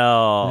 Phil.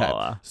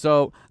 Okay.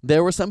 So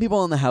there were some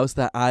people in the house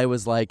that I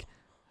was like,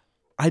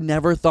 I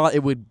never thought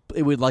it would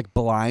like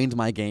blind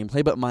my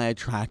gameplay, but my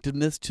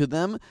attractiveness to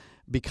them,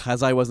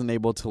 because I wasn't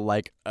able to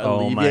like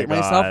alleviate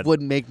myself,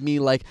 would make me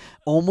like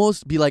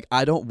almost be like,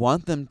 I don't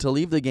want them to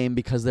leave the game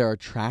because they're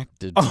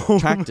attractive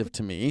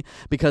to me,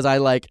 because I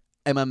like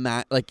am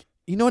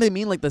you know what I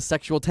mean? Like the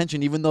sexual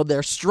tension, even though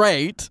they're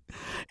straight,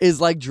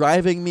 is like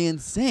driving me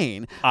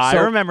insane. I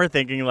remember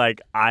thinking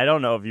like, I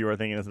don't know if you were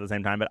thinking this at the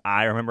same time, but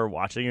I remember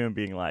watching you and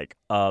being like,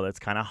 oh, that's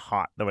kind of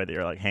hot the way that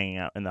you're like hanging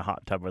out in the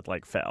hot tub with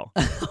like Phil.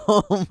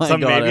 Oh my so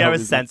God. maybe I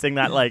was sensing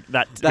that like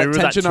that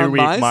tension on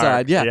my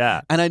side. Yeah.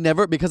 Yeah. And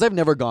because I've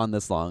never gone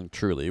this long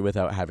truly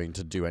without having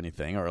to do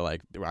anything, or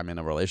like I'm in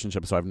a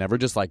relationship, so I've never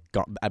just like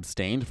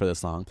abstained for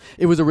this long.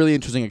 It was a really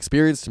interesting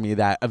experience to me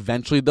that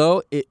eventually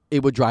though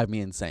it would drive me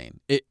insane.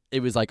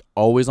 It was like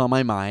always on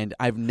my mind.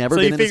 I've never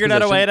been in this position. So you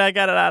figured out a way to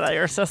get it out of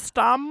your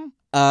system?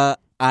 I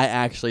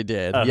actually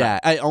did. Okay. Yeah.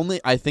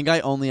 I think I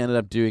only ended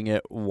up doing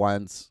it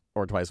once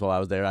or twice while I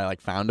was there. I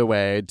like found a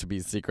way to be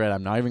secret.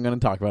 I'm not even going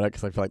to talk about it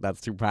because I feel like that's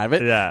too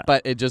private. Yeah.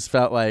 But it just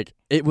felt like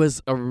it was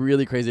a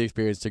really crazy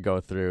experience to go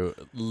through.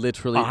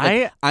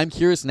 Literally. I'm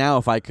curious now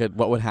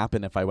what would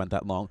happen if I went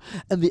that long.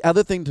 And the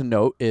other thing to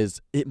note is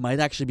it might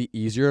actually be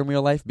easier in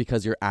real life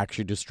because you're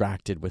actually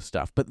distracted with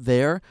stuff. But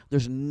there's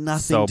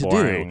nothing to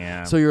boring, do.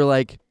 Yeah. So you're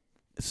like,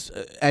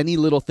 any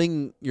little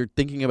thing you're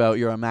thinking about,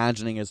 you're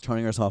imagining is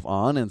turning yourself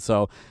on. And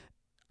so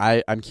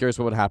I'm curious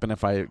what would happen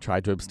if I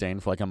tried to abstain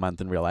for like a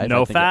month in real life.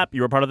 No fap.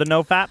 You were part of the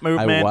no fap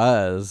movement. I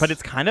was. But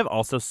it's kind of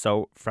also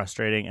so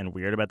frustrating and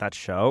weird about that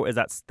show is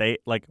that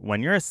like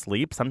when you're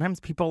asleep,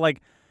 sometimes people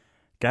like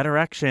get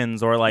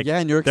erections or like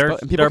and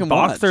their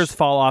boxers watch.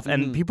 fall off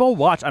and people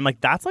watch. I'm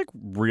like, that's like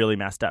really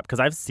messed up because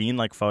I've seen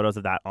like photos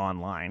of that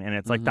online and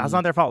it's like that's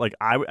not their fault. Like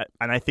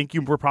I think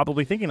you were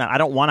probably thinking that I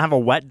don't want to have a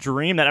wet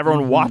dream that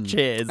everyone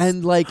watches.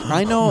 And like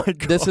I know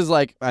this is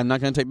like I'm not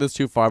going to take this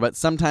too far, but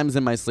sometimes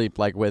in my sleep,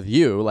 like with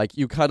you, like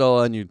you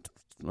cuddle and you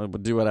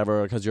do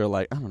whatever because you're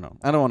like, I don't know,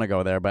 I don't want to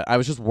go there, but I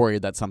was just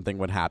worried that something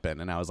would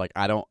happen, and I was like,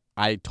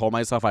 I told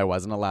myself I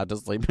wasn't allowed to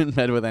sleep in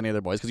bed with any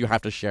other boys because you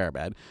have to share a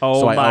bed.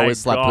 So I always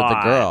slept with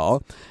the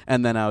girl,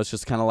 and then I was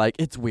just kind of like,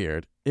 it's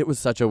weird. It was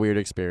such a weird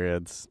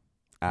experience.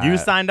 You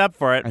signed up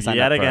for it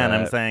yet again.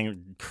 I'm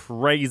saying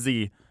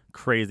crazy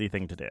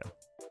thing to do.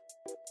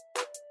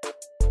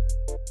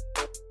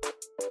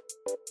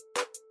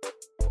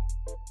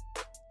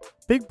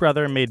 Big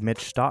Brother made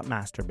Mitch stop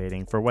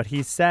masturbating for what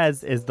he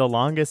says is the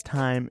longest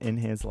time in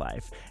his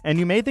life. And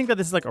you may think that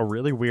this is like a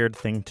really weird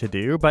thing to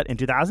do, but in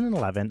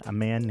 2011, a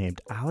man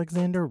named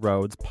Alexander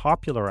Rhodes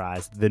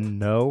popularized the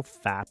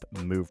no-fap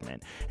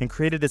movement and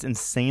created this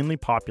insanely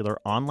popular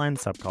online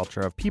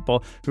subculture of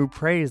people who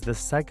praise the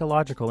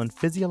psychological and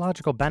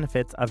physiological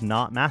benefits of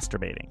not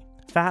masturbating.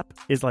 Fap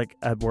is like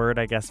a word,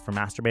 I guess, for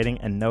masturbating,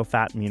 and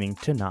no-fap meaning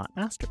to not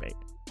masturbate.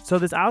 So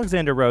this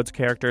Alexander Rhodes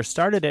character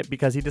started it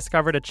because he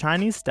discovered a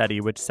Chinese study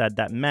which said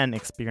that men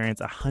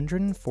experience a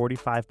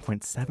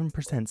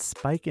 145.7%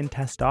 spike in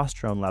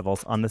testosterone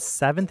levels on the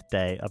 7th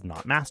day of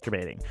not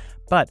masturbating.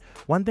 But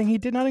one thing he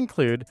did not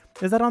include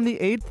is that on the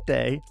 8th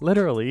day,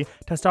 literally,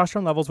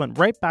 testosterone levels went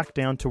right back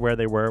down to where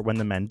they were when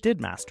the men did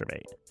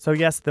masturbate. So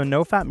yes, the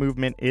no-fap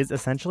movement is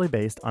essentially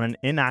based on an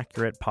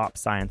inaccurate pop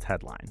science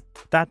headline.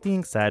 That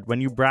being said,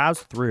 when you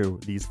browse through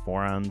these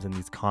forums and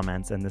these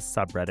comments and this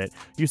subreddit,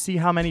 you see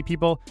how many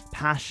people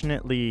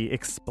passionately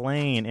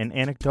explain and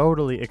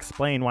anecdotally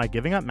explain why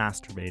giving up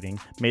masturbating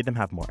made them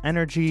have more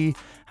energy,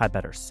 had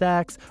better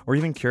sex, or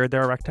even cured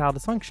their erectile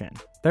dysfunction.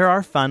 There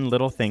are fun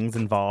little things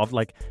involved,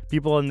 like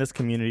people in this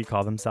community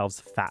call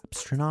themselves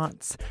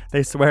fapstronauts.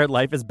 They swear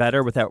life is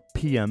better without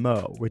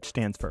PMO, which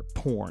stands for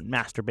porn,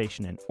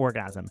 masturbation, and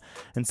orgasm.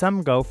 And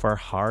some go for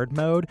hard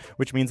mode,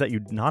 which means that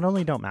you not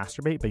only don't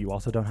masturbate, but you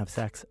also don't have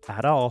sex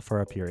at all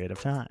for a period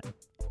of time.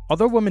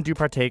 Although women do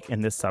partake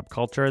in this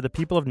subculture, the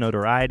people of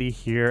notoriety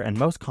here and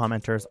most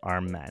commenters are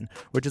men,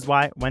 which is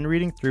why, when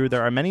reading through,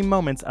 there are many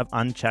moments of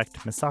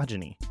unchecked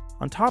misogyny.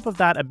 On top of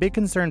that, a big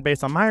concern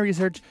based on my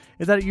research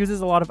is that it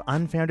uses a lot of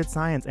unfounded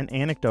science and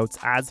anecdotes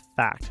as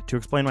fact to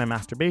explain why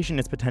masturbation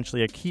is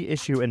potentially a key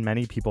issue in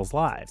many people's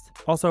lives.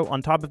 Also,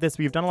 on top of this,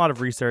 we've done a lot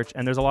of research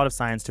and there's a lot of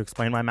science to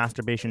explain why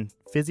masturbation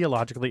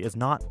physiologically is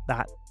not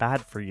that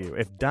bad for you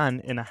if done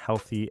in a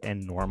healthy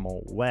and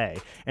normal way.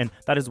 And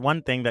that is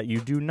one thing that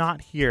you do not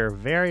hear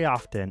very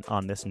often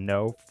on this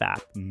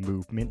no-fap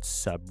movement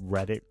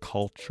subreddit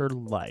culture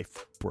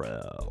life,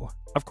 bro.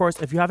 Of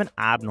course, if you have an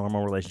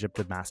abnormal relationship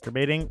with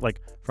masturbating, like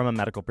from a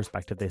medical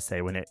perspective, they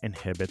say when it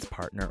inhibits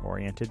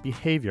partner-oriented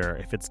behavior,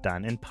 if it's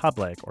done in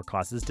public or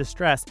causes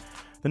distress,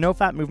 the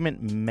no-fap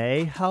movement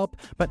may help,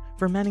 but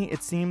for many,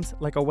 it seems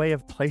like a way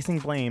of placing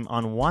blame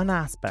on one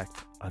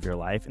aspect of your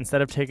life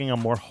instead of taking a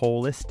more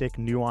holistic,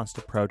 nuanced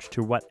approach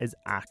to what is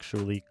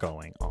actually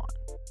going on.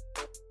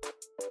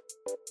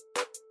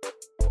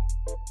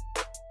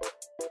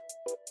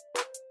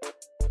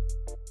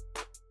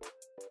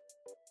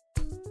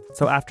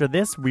 So after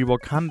this, we will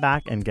come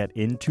back and get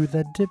into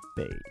the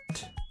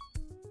debate.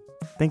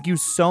 Thank you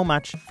so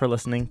much for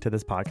listening to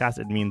this podcast.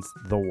 It means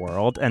the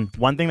world. And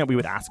one thing that we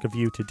would ask of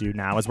you to do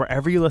now is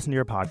wherever you listen to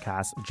your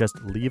podcast,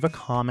 just leave a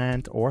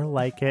comment or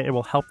like it. It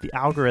will help the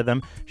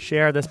algorithm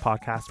share this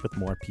podcast with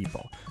more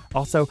people.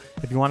 Also,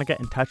 if you want to get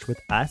in touch with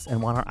us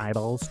and want our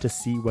eyeballs to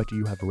see what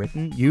you have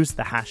written, use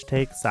the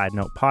hashtag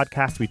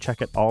 #SideNotePodcast. We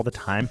check it all the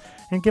time,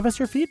 and give us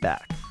your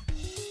feedback.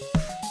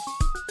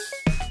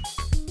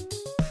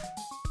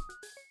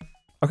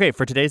 Okay,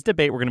 for today's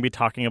debate, we're going to be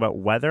talking about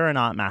whether or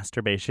not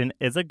masturbation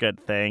is a good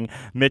thing.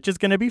 Mitch is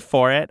going to be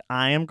for it.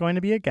 I am going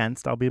to be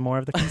against. I'll be more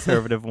of the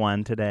conservative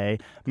one today.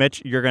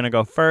 Mitch, you're going to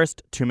go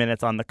first. 2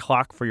 minutes on the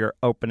clock for your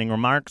opening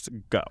remarks.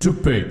 Go.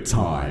 Debate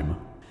time.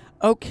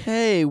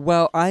 Okay,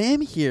 well, I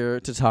am here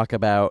to talk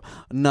about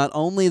not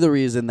only the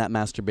reason that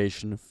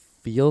masturbation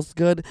feels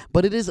good,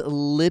 but it is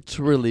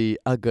literally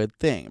a good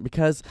thing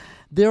because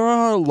there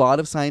are a lot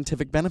of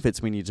scientific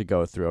benefits we need to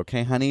go through,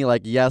 okay, honey?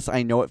 Like, yes,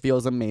 I know it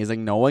feels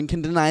amazing. No one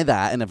can deny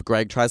that, and if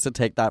Greg tries to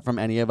take that from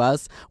any of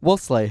us, we'll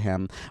slay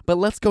him. But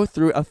let's go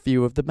through a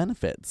few of the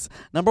benefits.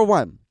 Number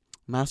 1.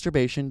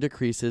 Masturbation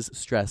decreases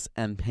stress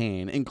and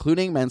pain,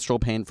 including menstrual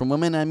pain from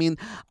women. I mean,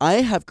 I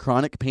have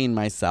chronic pain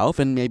myself,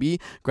 and maybe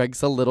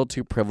Greg's a little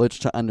too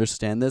privileged to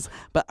understand this,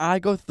 but I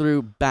go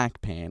through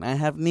back pain. I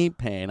have knee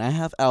pain. I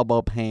have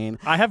elbow pain.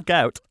 I have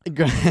gout.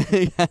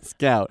 Yes,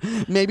 gout.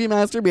 Maybe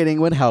masturbating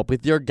would help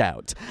with your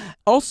gout.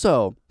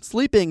 Also,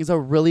 sleeping is a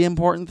really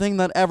important thing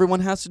that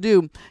everyone has to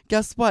do.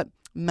 Guess what?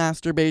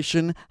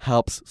 Masturbation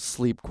helps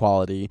sleep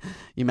quality.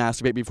 You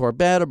masturbate before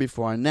bed or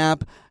before a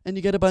nap, and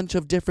you get a bunch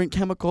of different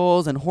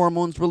chemicals and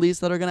hormones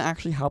released that are going to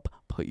actually help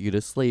put you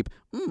to sleep.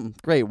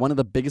 Great. One of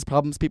the biggest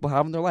problems people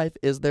have in their life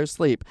is their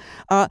sleep.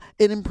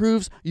 It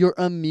improves your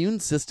immune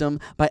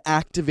system by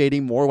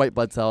activating more white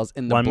blood cells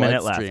in the 1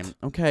 minute bloodstream.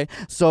 left. Okay.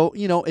 So,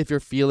 if you're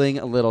feeling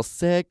a little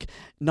sick,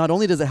 not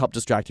only does it help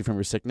distract you from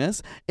your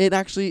sickness, it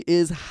actually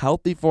is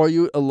healthy for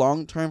you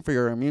long term for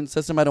your immune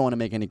system. I don't want to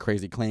make any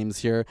crazy claims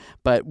here,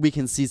 but we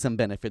can see some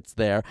benefits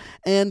there.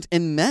 And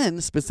in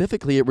men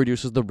specifically, it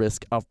reduces the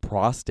risk of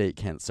prostate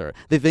cancer.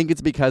 They think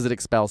it's because it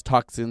expels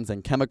toxins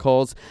and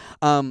chemicals.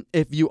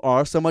 If you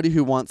are somebody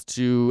who wants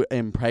to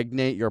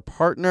impregnate your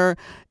partner,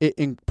 it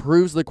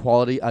improves the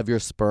quality of your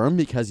sperm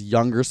because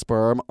younger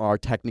sperm are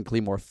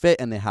technically more fit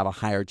and they have a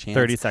higher chance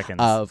 30 seconds.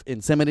 of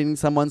inseminating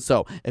someone.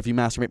 So if you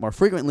masturbate more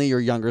frequently, your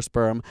younger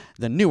sperm,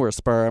 the newer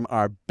sperm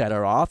are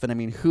better off. And I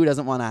mean, who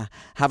doesn't want to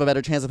have a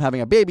better chance of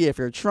having a baby if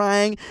you're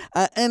trying?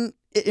 And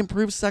it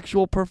improves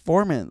sexual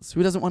performance.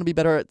 Who doesn't want to be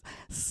better at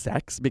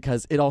sex?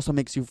 Because it also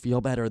makes you feel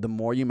better the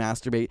more you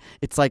masturbate.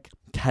 It's like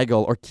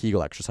Kegel or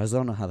Kegel exercise. I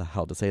don't know how the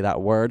hell to say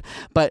that word.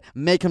 But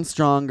make him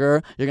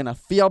stronger. You're going to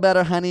feel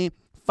better, honey.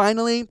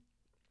 Finally,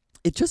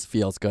 it just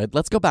feels good.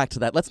 Let's go back to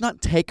that. Let's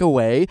not take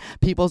away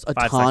people's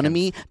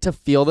autonomy to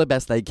feel the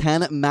best they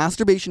can.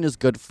 Masturbation is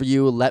good for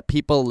you. Let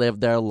people live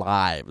their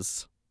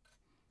lives.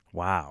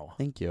 Wow.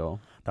 Thank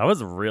you. That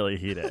was really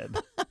heated.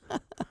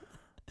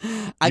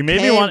 I made me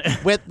came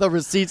want with the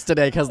receipts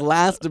today because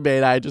last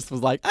debate I just was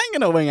like, I'm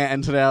going to wing it.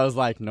 And today I was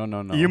like, no.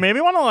 You made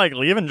me want to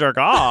leave and jerk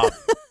off.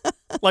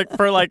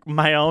 For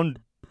my own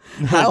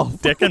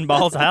health. Dick and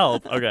balls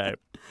health. Okay.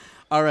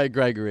 All right,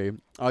 Gregory.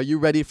 Are you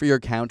ready for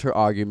your counter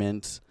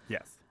argument?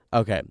 Yes.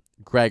 Okay.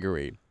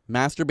 Gregory,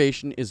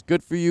 masturbation is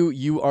good for you.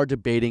 You are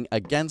debating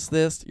against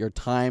this. Your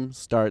time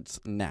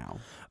starts now.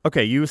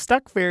 Okay, you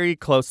stuck very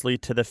closely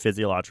to the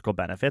physiological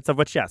benefits, of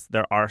which, yes,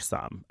 there are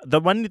some.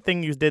 The one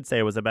thing you did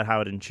say was about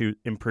how it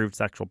improved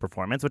sexual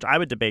performance, which I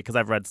would debate because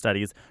I've read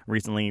studies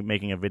recently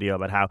making a video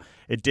about how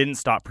it didn't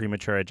stop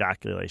premature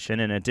ejaculation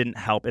and it didn't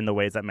help in the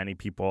ways that many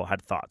people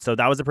had thought. So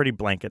that was a pretty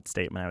blanket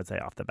statement, I would say,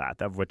 off the bat,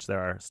 of which there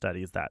are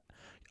studies that,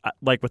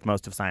 like with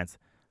most of science,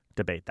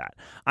 debate that.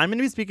 I'm going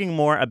to be speaking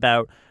more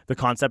about the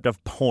concept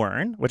of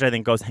porn, which I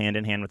think goes hand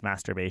in hand with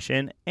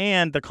masturbation,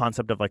 and the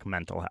concept of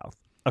mental health.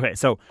 Okay,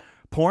 so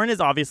porn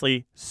is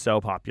obviously so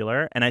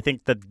popular, and I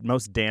think the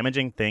most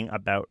damaging thing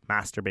about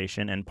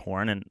masturbation and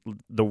porn and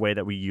the way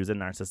that we use it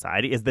in our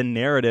society is the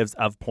narratives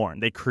of porn.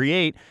 They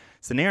create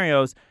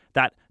scenarios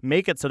that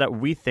make it so that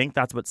we think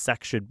that's what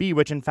sex should be,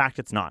 which in fact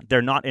it's not.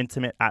 They're not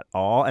intimate at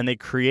all, and they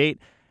create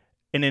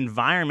an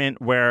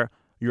environment where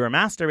you are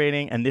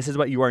masturbating and this is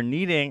what you are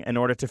needing in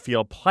order to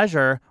feel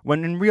pleasure,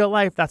 when in real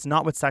life that's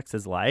not what sex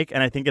is like.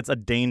 And I think it's a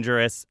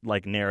dangerous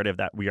narrative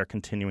that we are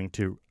continuing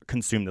to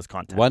consume this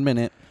content. 1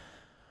 minute.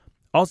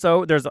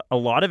 Also, there's a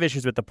lot of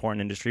issues with the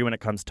porn industry when it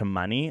comes to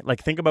money.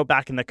 Think about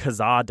back in the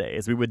Kazaa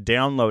days. We would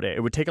download it.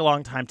 It would take a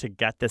long time to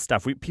get this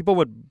stuff. People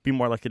would be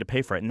more likely to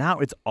pay for it. Now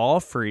it's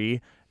all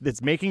free.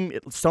 It's making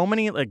so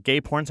many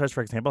gay porn stars,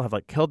 for example, have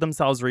killed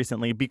themselves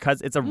recently because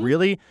it's a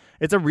really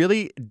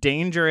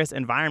dangerous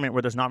environment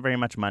where there's not very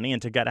much money,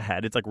 and to get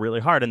ahead, it's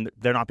really hard, and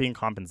they're not being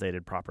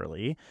compensated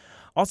properly.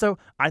 Also,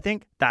 I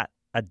think that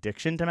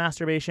addiction to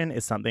masturbation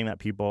is something that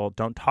people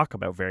don't talk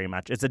about very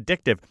much. It's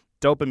addictive.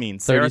 Dopamine,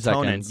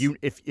 serotonin.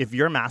 If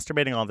you're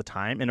masturbating all the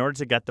time, in order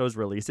to get those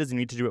releases, you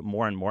need to do it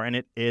more and more, and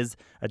it is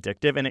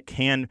addictive, and it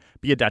can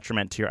be a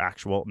detriment to your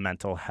actual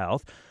mental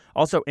health.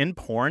 Also, in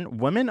porn,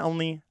 women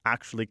only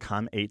actually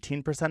come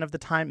 18% of the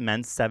time,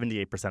 men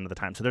 78% of the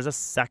time. So there's a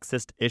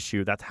sexist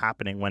issue that's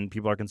happening when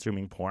people are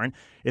consuming porn.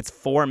 It's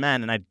for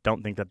men, and I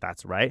don't think that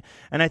that's right.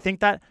 And I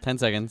think that 10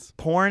 seconds.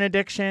 Porn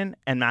addiction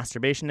and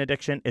masturbation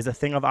addiction is a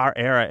thing of our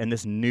era in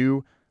this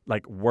new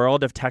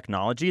world of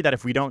technology that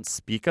if we don't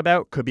speak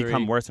about could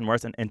become worse and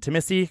worse, and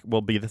intimacy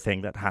will be the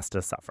thing that has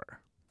to suffer.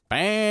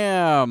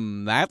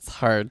 Bam! That's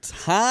her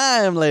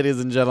time,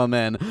 ladies and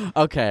gentlemen.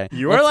 Okay,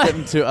 You are like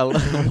into you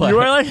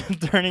are like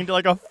turning to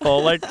like a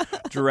full like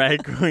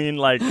drag queen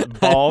like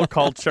ball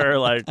culture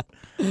like.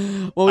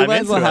 Well, we I'm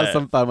might as well into have it.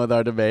 some fun with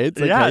our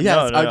debates. Okay, Yeah,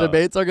 yes, no, our no.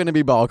 debates are going to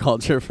be ball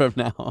culture from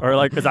now on. Or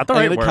like, is that the I'm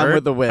right gonna word? come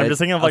with the wig. I'm just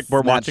thinking of like I'll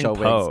we're snatch watching your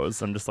wigs.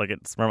 Pose. I'm just like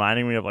it's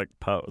reminding me of like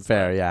Pose.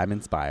 Fair, yeah, I'm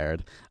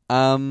inspired.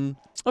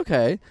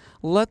 Okay,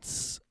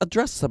 let's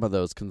address some of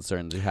those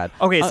concerns you had.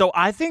 Okay, so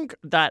I think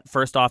that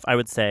first off, I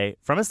would say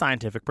from a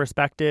scientific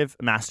perspective,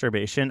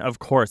 masturbation, of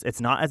course,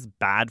 it's not as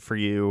bad for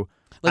you.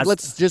 Like, as,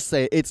 let's just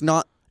say it's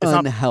not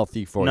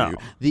unhealthy for No. you.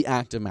 The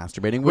act of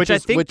masturbating, which I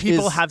is, think which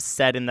people is, have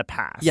said in the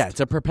past. Yeah, it's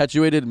a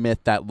perpetuated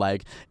myth that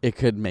like it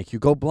could make you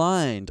go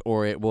blind,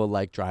 or it will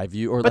like drive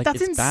you, or But like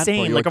that's it's bad for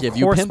insane. you, Like, or of give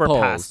you course pimples. we're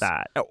past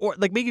that. Or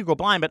like make you go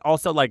blind, but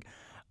also like,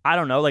 I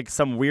don't know, like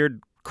some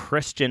weird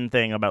Christian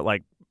thing about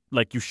like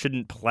you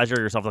shouldn't pleasure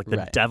yourself like the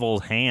Right.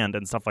 devil's hand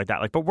and stuff like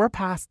that. Like, but we're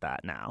past that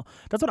now.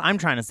 That's what I'm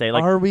trying to say.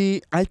 Like, Are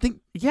we? I think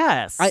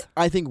yes.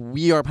 I think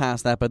we are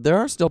past that, but there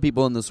are still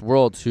people in this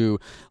world who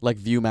like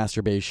view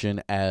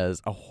masturbation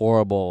as a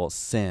horrible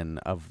sin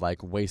of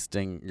like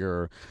wasting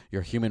your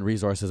human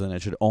resources, and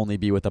it should only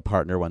be with a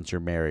partner once you're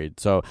married.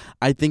 So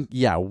I think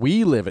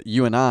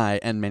you and I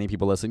and many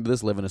people listening to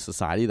this live in a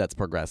society that's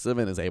progressive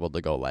and is able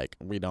to go like,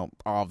 we don't,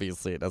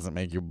 obviously it doesn't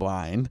make you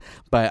blind,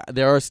 but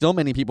there are still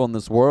many people in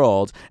this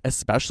world,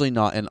 especially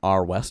not in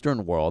our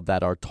Western world,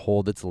 that are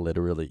told it's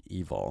literally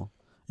evil.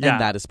 Yeah.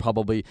 And that is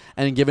probably,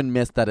 and given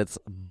myth that it's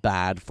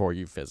bad for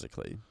you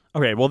physically.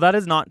 Okay, well that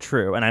is not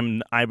true,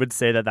 and I would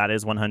say that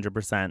is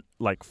 100%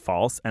 like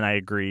false, and I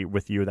agree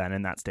with you then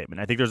in that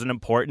statement. I think there's an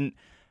important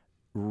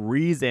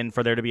reason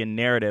for there to be a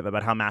narrative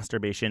about how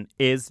masturbation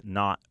is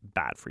not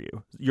bad for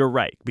you. You're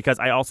right, because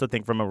I also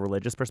think from a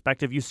religious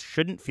perspective, you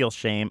shouldn't feel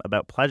shame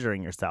about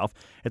pleasuring yourself.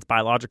 It's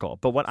biological.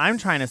 But what I'm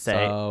trying to say...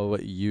 So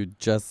you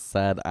just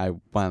said I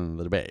won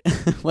the debate.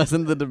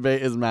 Wasn't the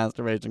debate is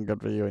masturbation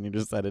good for you? And you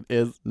just said it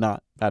is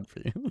not bad for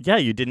you. Yeah,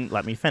 you didn't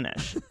let me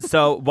finish.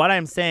 So what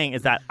I'm saying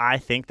is that I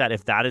think that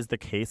if that is the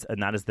case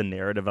and that is the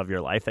narrative of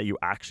your life, that you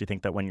actually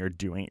think that when you're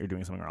doing it, you're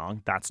doing something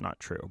wrong, that's not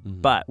true.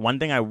 Mm-hmm. But one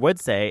thing I would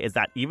say is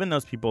that even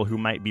those people who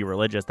might be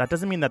religious, that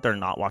doesn't mean that they're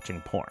not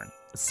watching porn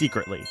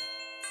secretly.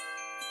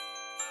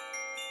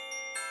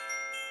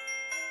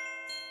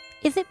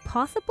 Is it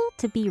possible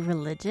to be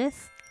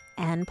religious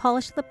and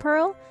polish the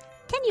pearl?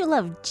 Can you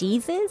love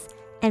Jesus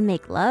and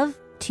make love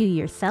to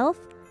yourself?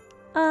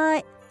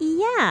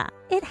 Yeah,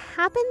 it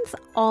happens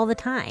all the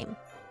time.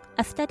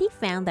 A study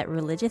found that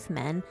religious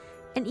men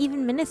and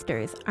even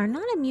ministers are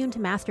not immune to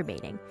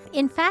masturbating.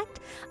 In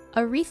fact,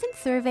 a recent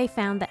survey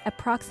found that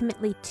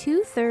approximately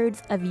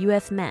 2/3 of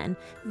U.S. men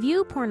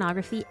view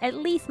pornography at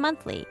least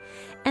monthly,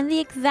 and the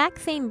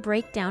exact same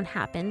breakdown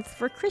happens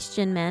for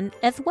Christian men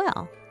as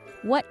well.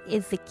 What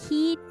is the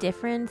key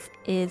difference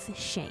is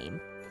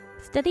shame.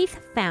 Studies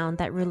found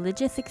that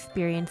religious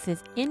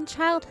experiences in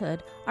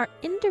childhood are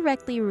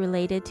indirectly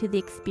related to the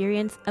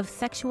experience of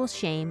sexual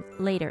shame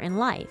later in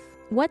life.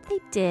 What they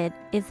did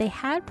is they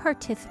had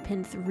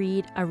participants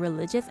read a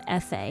religious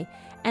essay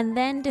and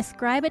then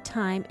describe a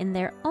time in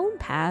their own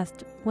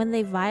past when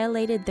they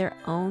violated their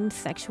own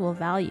sexual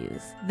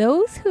values.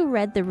 Those who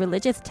read the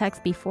religious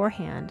text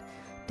beforehand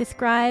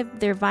described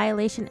their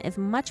violation as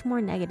much more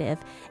negative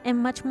and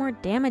much more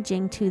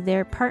damaging to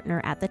their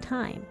partner at the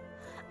time.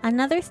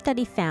 Another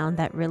study found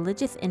that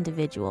religious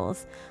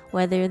individuals,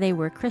 whether they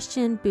were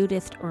Christian,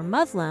 Buddhist, or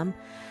Muslim,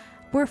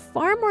 were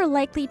far more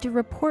likely to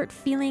report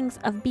feelings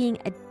of being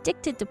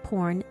addicted to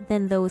porn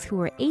than those who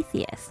were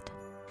atheist.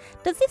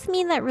 Does this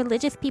mean that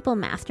religious people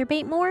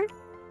masturbate more?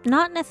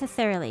 Not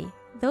necessarily.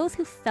 Those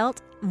who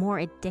felt more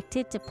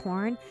addicted to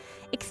porn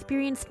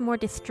experienced more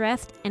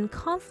distress and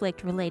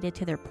conflict related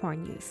to their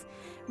porn use,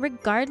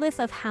 regardless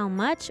of how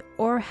much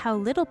or how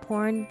little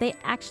porn they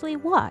actually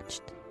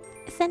watched.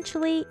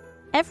 Essentially,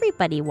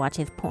 everybody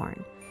watches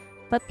porn,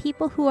 but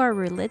people who are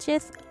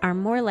religious are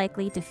more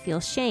likely to feel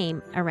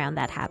shame around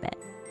that habit.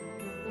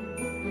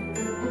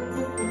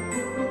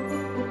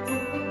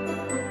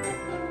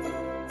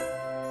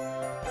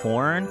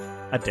 Porn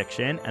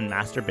addiction and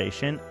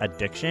masturbation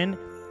addiction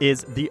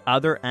is the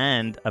other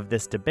end of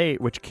this debate,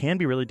 which can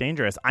be really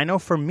dangerous. I know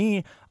for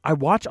me, I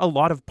watch a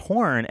lot of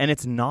porn and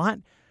it's not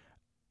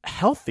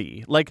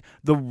healthy. Like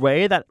the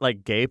way that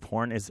like gay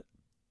porn is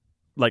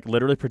like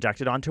literally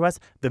projected onto us,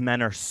 the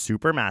men are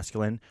super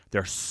masculine.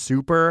 They're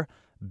super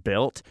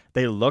built.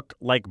 They look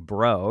like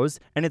bros.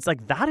 And it's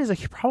like that is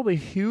probably a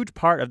huge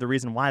part of the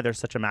reason why there's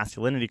such a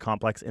masculinity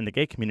complex in the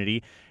gay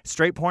community.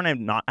 Straight porn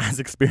I'm not as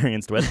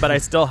experienced with, but I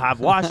still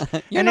have watched.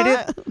 And it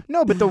is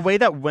no, but the way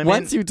that women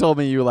Once you told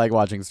me you like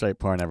watching straight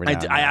porn every now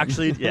and then. I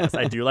actually, yes,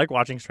 I do like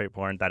watching straight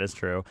porn. That is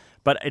true.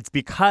 But it's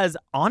because,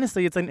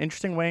 honestly, it's an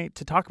interesting way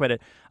to talk about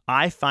it.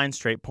 I find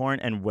straight porn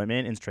and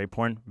women in straight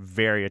porn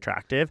very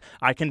attractive.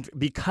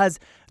 Because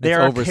they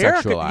are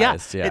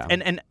over-sexualized, yeah.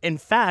 And in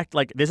fact,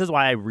 like, this is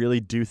why I really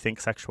do think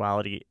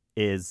sexuality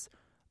is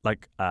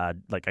like a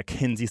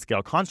Kinsey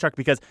scale construct,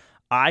 because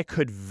I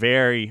could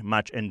very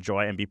much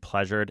enjoy and be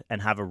pleasured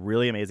and have a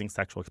really amazing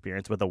sexual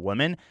experience with a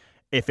woman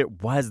if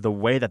it was the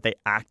way that they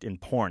act in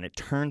porn. It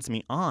turns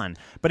me on.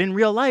 But in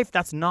real life,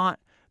 that's not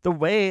the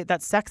way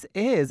that sex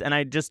is. And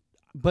I just...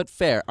 But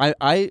fair.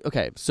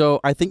 Okay,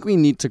 so I think we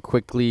need to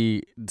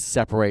quickly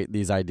separate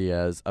these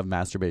ideas of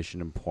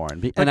masturbation and porn.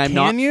 But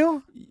can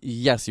you?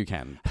 Yes, you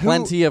can.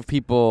 Plenty of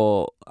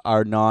people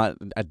are not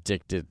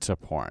addicted to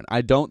porn.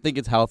 I don't think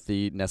it's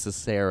healthy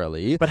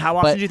necessarily. But how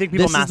often do you think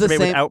people masturbate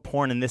without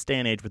porn in this day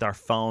and age with our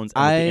phones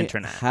and with the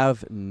internet? I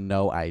have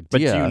no idea. But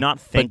do you not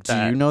think do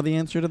you know the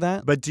answer to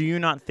that? But do you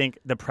not think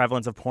the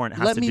prevalence of porn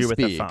has to do with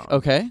the phone?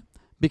 Okay?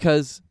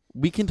 Because...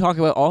 we can talk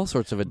about all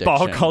sorts of addiction.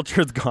 Ball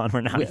culture's gone.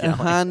 We're not yelling.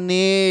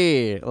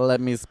 Honey, let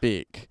me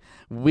speak.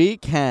 We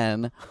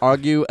can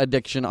argue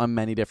addiction on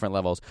many different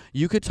levels.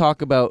 You could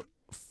talk about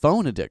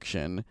phone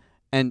addiction,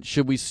 and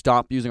should we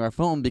stop using our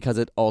phone because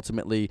it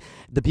ultimately...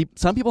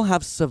 some people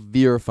have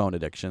severe phone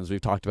addictions. We've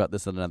talked about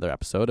this in another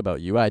episode about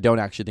you. I don't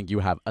actually think you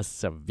have a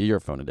severe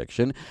phone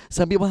addiction.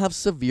 Some people have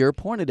severe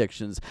porn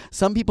addictions.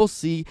 Some people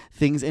see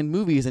things in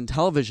movies and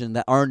television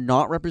that are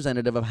not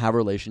representative of how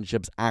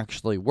relationships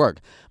actually work.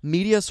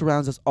 Media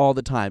surrounds us all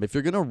the time. If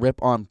you're going to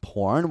rip on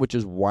porn, which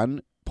is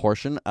one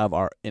portion of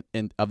our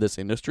of this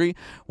industry,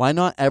 why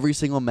not every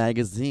single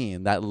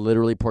magazine that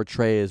literally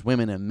portrays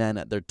women and men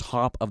at their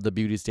top of the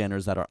beauty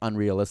standards that are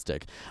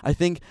unrealistic? I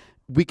think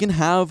we can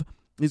have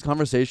these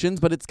conversations,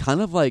 but it's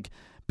kind of like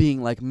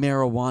being like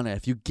marijuana.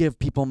 If you give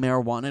people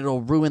marijuana,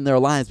 it'll ruin their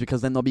lives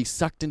because then they'll be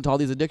sucked into all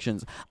these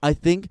addictions. I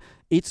think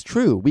it's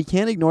true. We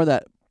can't ignore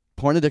that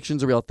porn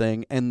addiction's a real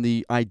thing, and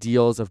the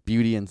ideals of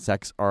beauty and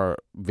sex are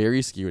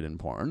very skewed in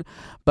porn.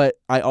 But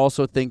I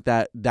also think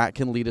that that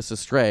can lead us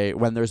astray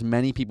when there's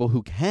many people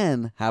who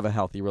can have a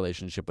healthy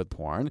relationship with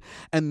porn,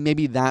 and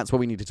maybe that's what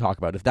we need to talk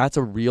about. If that's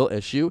a real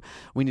issue,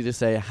 we need to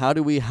say, how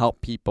do we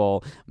help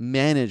people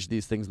manage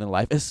these things in their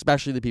life,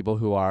 especially the people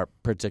who are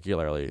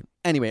particularly...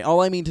 Anyway,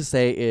 all I mean to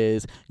say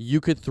is you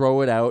could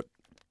throw it out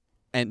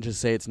and just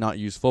say it's not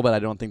useful, but I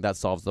don't think that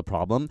solves the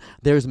problem.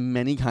 There's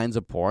many kinds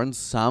of porn.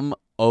 Some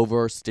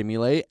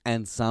overstimulate,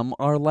 and some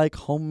are like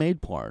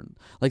homemade porn.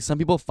 Like, some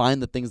people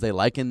find the things they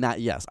like, and that,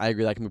 yes, I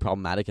agree, that can be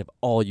problematic if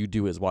all you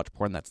do is watch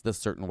porn that's this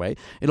certain way.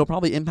 It'll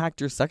probably impact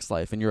your sex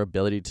life and your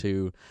ability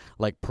to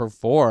like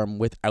perform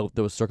without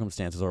those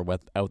circumstances or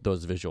without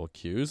those visual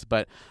cues.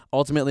 But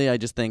ultimately, I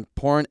just think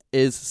porn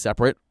is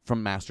separate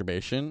from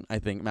masturbation. I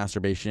think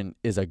masturbation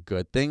is a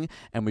good thing,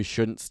 and we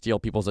shouldn't steal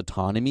people's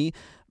autonomy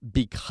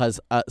because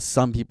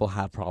some people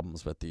have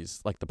problems with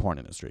these, like the porn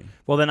industry.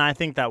 Well, then I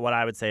think that what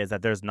I would say is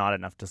that there's not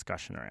enough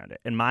discussion around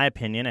it. In my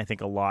opinion, I think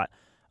a lot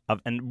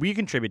of, and we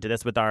contribute to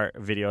this with our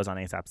videos on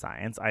ASAP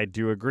Science, I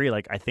do agree.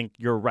 Like, I think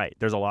you're right.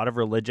 There's a lot of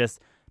religious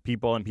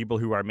people and people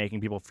who are making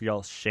people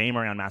feel shame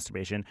around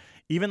masturbation.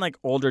 Even like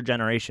older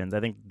generations, I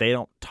think they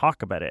don't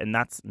talk about it, and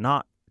that's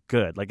not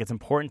good. Like, it's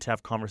important to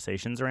have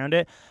conversations around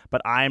it, but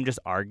I am just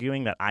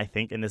arguing that I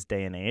think in this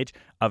day and age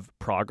of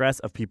progress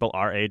of people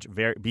our age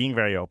being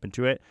very open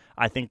to it,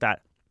 I think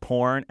that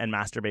porn and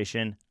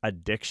masturbation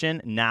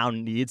addiction now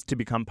needs to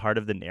become part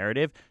of the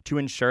narrative to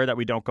ensure that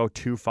we don't go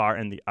too far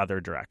in the other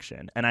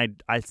direction. And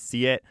I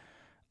see it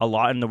a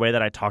lot in the way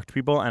that I talk to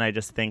people, and I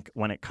just think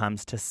when it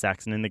comes to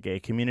sex and in the gay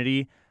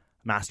community,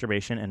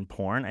 masturbation and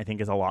porn, I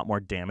think, is a lot more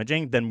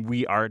damaging than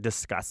we are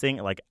discussing,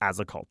 like, as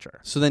a culture.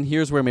 So then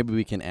here's where maybe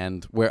we can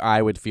end, where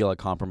I would feel a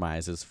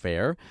compromise is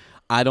fair.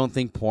 I don't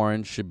think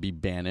porn should be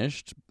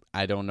banished.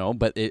 I don't know,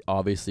 but it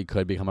obviously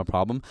could become a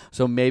problem.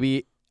 So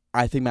maybe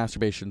I think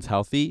masturbation's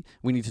healthy.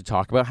 We need to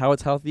talk about how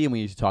it's healthy, and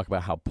we need to talk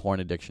about how porn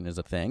addiction is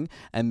a thing.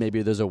 And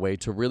maybe there's a way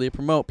to really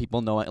promote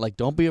people knowing, like,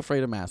 don't be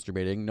afraid of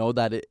masturbating. Know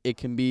that it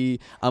can be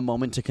a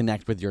moment to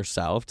connect with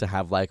yourself, to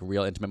have like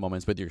real intimate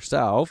moments with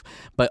yourself,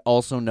 but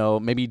also know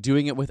maybe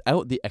doing it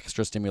without the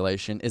extra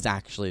stimulation is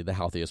actually the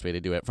healthiest way to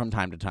do it from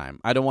time to time.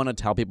 I don't want to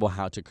tell people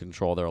how to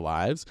control their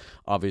lives.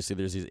 Obviously,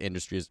 there's these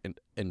industries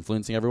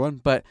influencing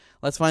everyone, but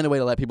let's find a way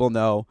to let people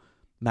know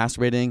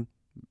masturbating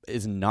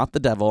is not the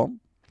devil.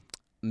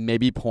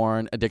 Maybe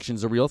porn addiction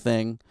is a real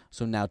thing.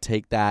 So now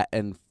take that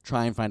and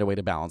try and find a way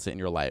to balance it in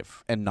your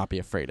life and not be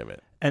afraid of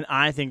it. And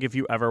I think if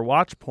you ever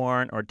watch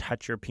porn or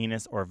touch your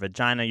penis or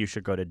vagina, you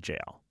should go to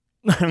jail.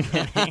 I'm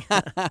kidding.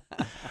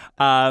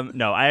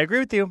 No, I agree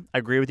with you. I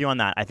agree with you on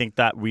that. I think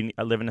that we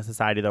live in a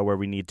society, though, where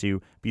we need to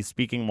be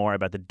speaking more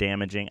about the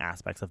damaging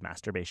aspects of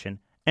masturbation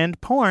and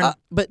porn.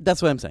 But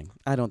that's what I'm saying.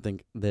 I don't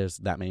think there's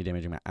that many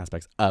damaging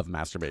aspects of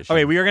masturbation.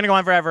 Okay, we are going to go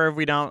on forever if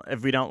we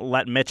don't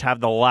let Mitch have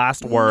the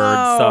last word.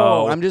 No,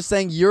 so I'm just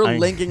saying you're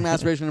linking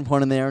masturbation and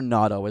porn, and they are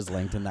not always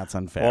linked, and that's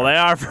unfair. Well, they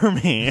are for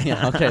me.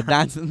 Yeah, okay,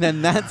 that's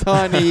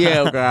on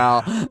you,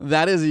 girl.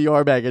 That is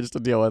your baggage to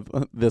deal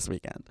with this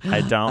weekend. I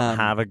don't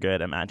have a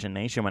good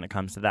imagination when it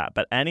comes to that.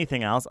 But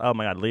anything else, oh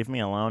my God, leave me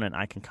alone, and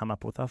I can come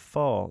up with a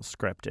full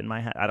script in my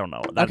head. I don't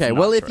know. That's okay,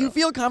 well, if you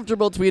feel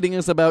comfortable tweeting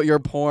us about your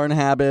porn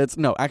habits,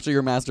 no, know actually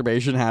your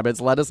masturbation habits.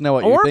 Let us know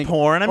what or you think.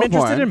 Porn. I'm Or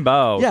interested porn. in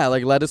both. Yeah,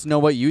 like let us know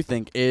what you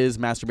think. Is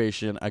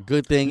masturbation a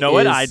good thing? Know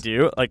what I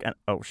do? Like,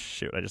 oh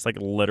shoot! I just like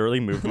literally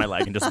moved my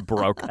leg and just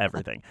broke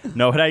everything.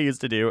 Know what I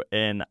used to do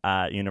in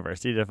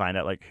university to find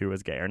out like who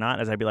was gay or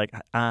not? Is I'd be like,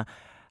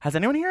 has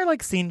anyone here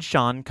like seen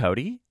Sean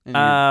Cody?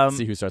 And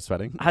see who starts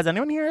sweating. Has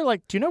anyone here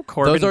like? Do you know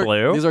Corbin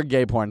Blue? These are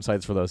gay porn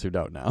sites for those who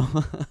don't know.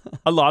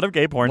 A lot of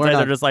gay porn sites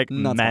are just like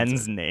not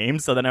men's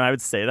names. So then I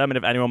would say them, and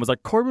if anyone was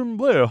like Corbin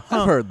Blue,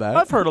 I've heard that.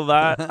 I've heard of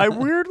that. I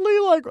weirdly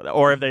like,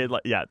 or if they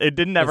like, yeah, it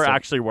didn't never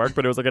actually work,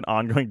 but it was like an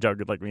ongoing joke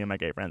with like me and my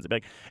gay friends. They'd be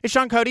like, "Is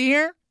Sean Cody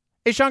here?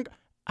 Is Sean?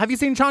 Have you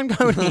seen Sean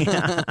Cody?"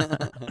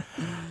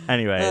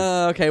 Anyways.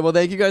 Okay, well,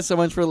 thank you guys so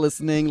much for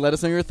listening. Let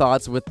us know your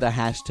thoughts with the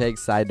hashtag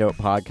Side Note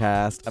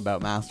Podcast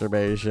about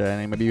masturbation.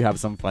 And maybe you have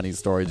some funny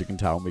stories you can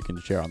tell and we can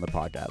share on the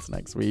podcast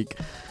next week.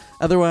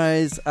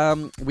 Otherwise,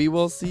 we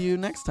will see you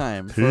next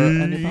time for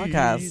a new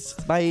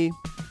podcast. Bye.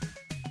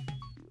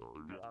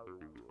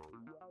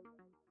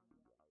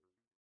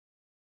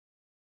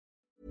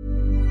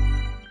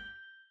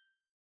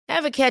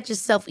 Ever catch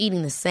yourself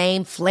eating the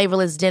same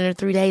flavorless dinner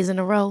 3 days in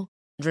a row?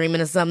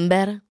 Dreaming of something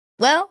better?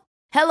 Well,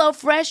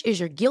 HelloFresh is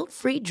your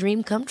guilt-free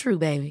dream come true,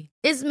 baby.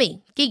 It's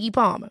me, Keke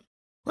Palmer.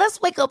 Let's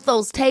wake up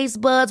those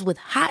taste buds with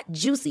hot,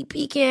 juicy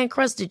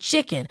pecan-crusted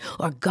chicken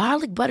or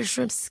garlic butter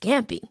shrimp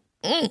scampi.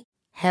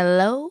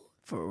 Hello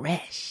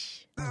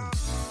Fresh.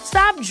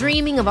 Stop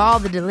dreaming of all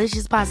the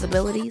delicious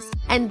possibilities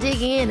and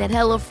dig in at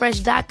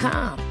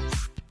HelloFresh.com.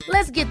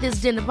 Let's get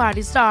this dinner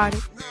party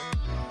started.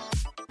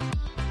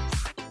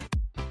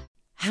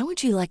 How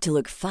would you like to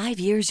look 5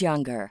 years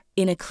younger?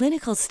 In a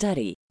clinical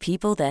study,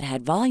 people that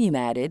had volume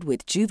added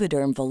with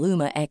Juvederm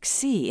Voluma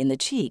XC in the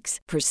cheeks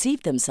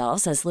perceived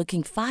themselves as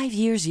looking 5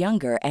 years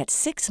younger at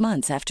 6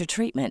 months after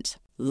treatment.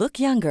 Look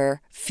younger,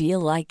 feel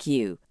like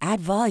you. Add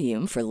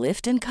volume for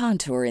lift and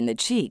contour in the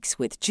cheeks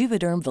with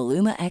Juvederm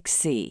Voluma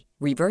XC.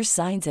 Reverse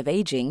signs of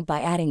aging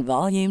by adding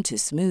volume to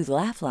smooth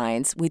laugh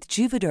lines with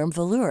Juvederm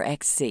Volure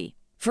XC.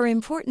 For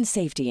important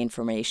safety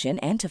information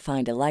and to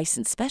find a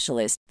licensed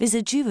specialist,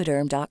 visit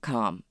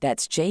Juvederm.com.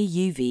 That's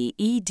JUVEDERM.com.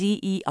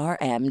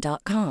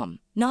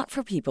 Not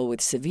for people with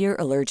severe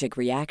allergic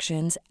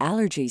reactions,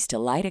 allergies to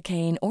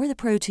lidocaine, or the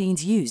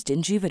proteins used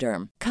in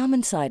Juvederm.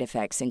 Common side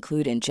effects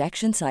include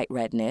injection site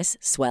redness,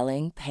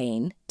 swelling,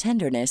 pain,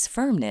 tenderness,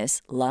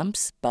 firmness,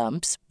 lumps,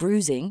 bumps,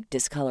 bruising,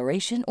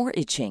 discoloration, or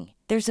itching.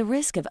 There's a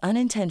risk of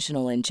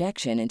unintentional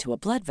injection into a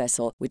blood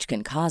vessel, which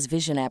can cause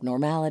vision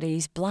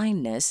abnormalities,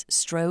 blindness,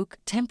 stroke,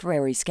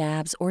 temporary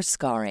scabs, or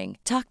scarring.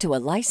 Talk to a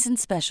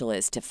licensed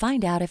specialist to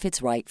find out if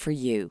it's right for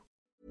you.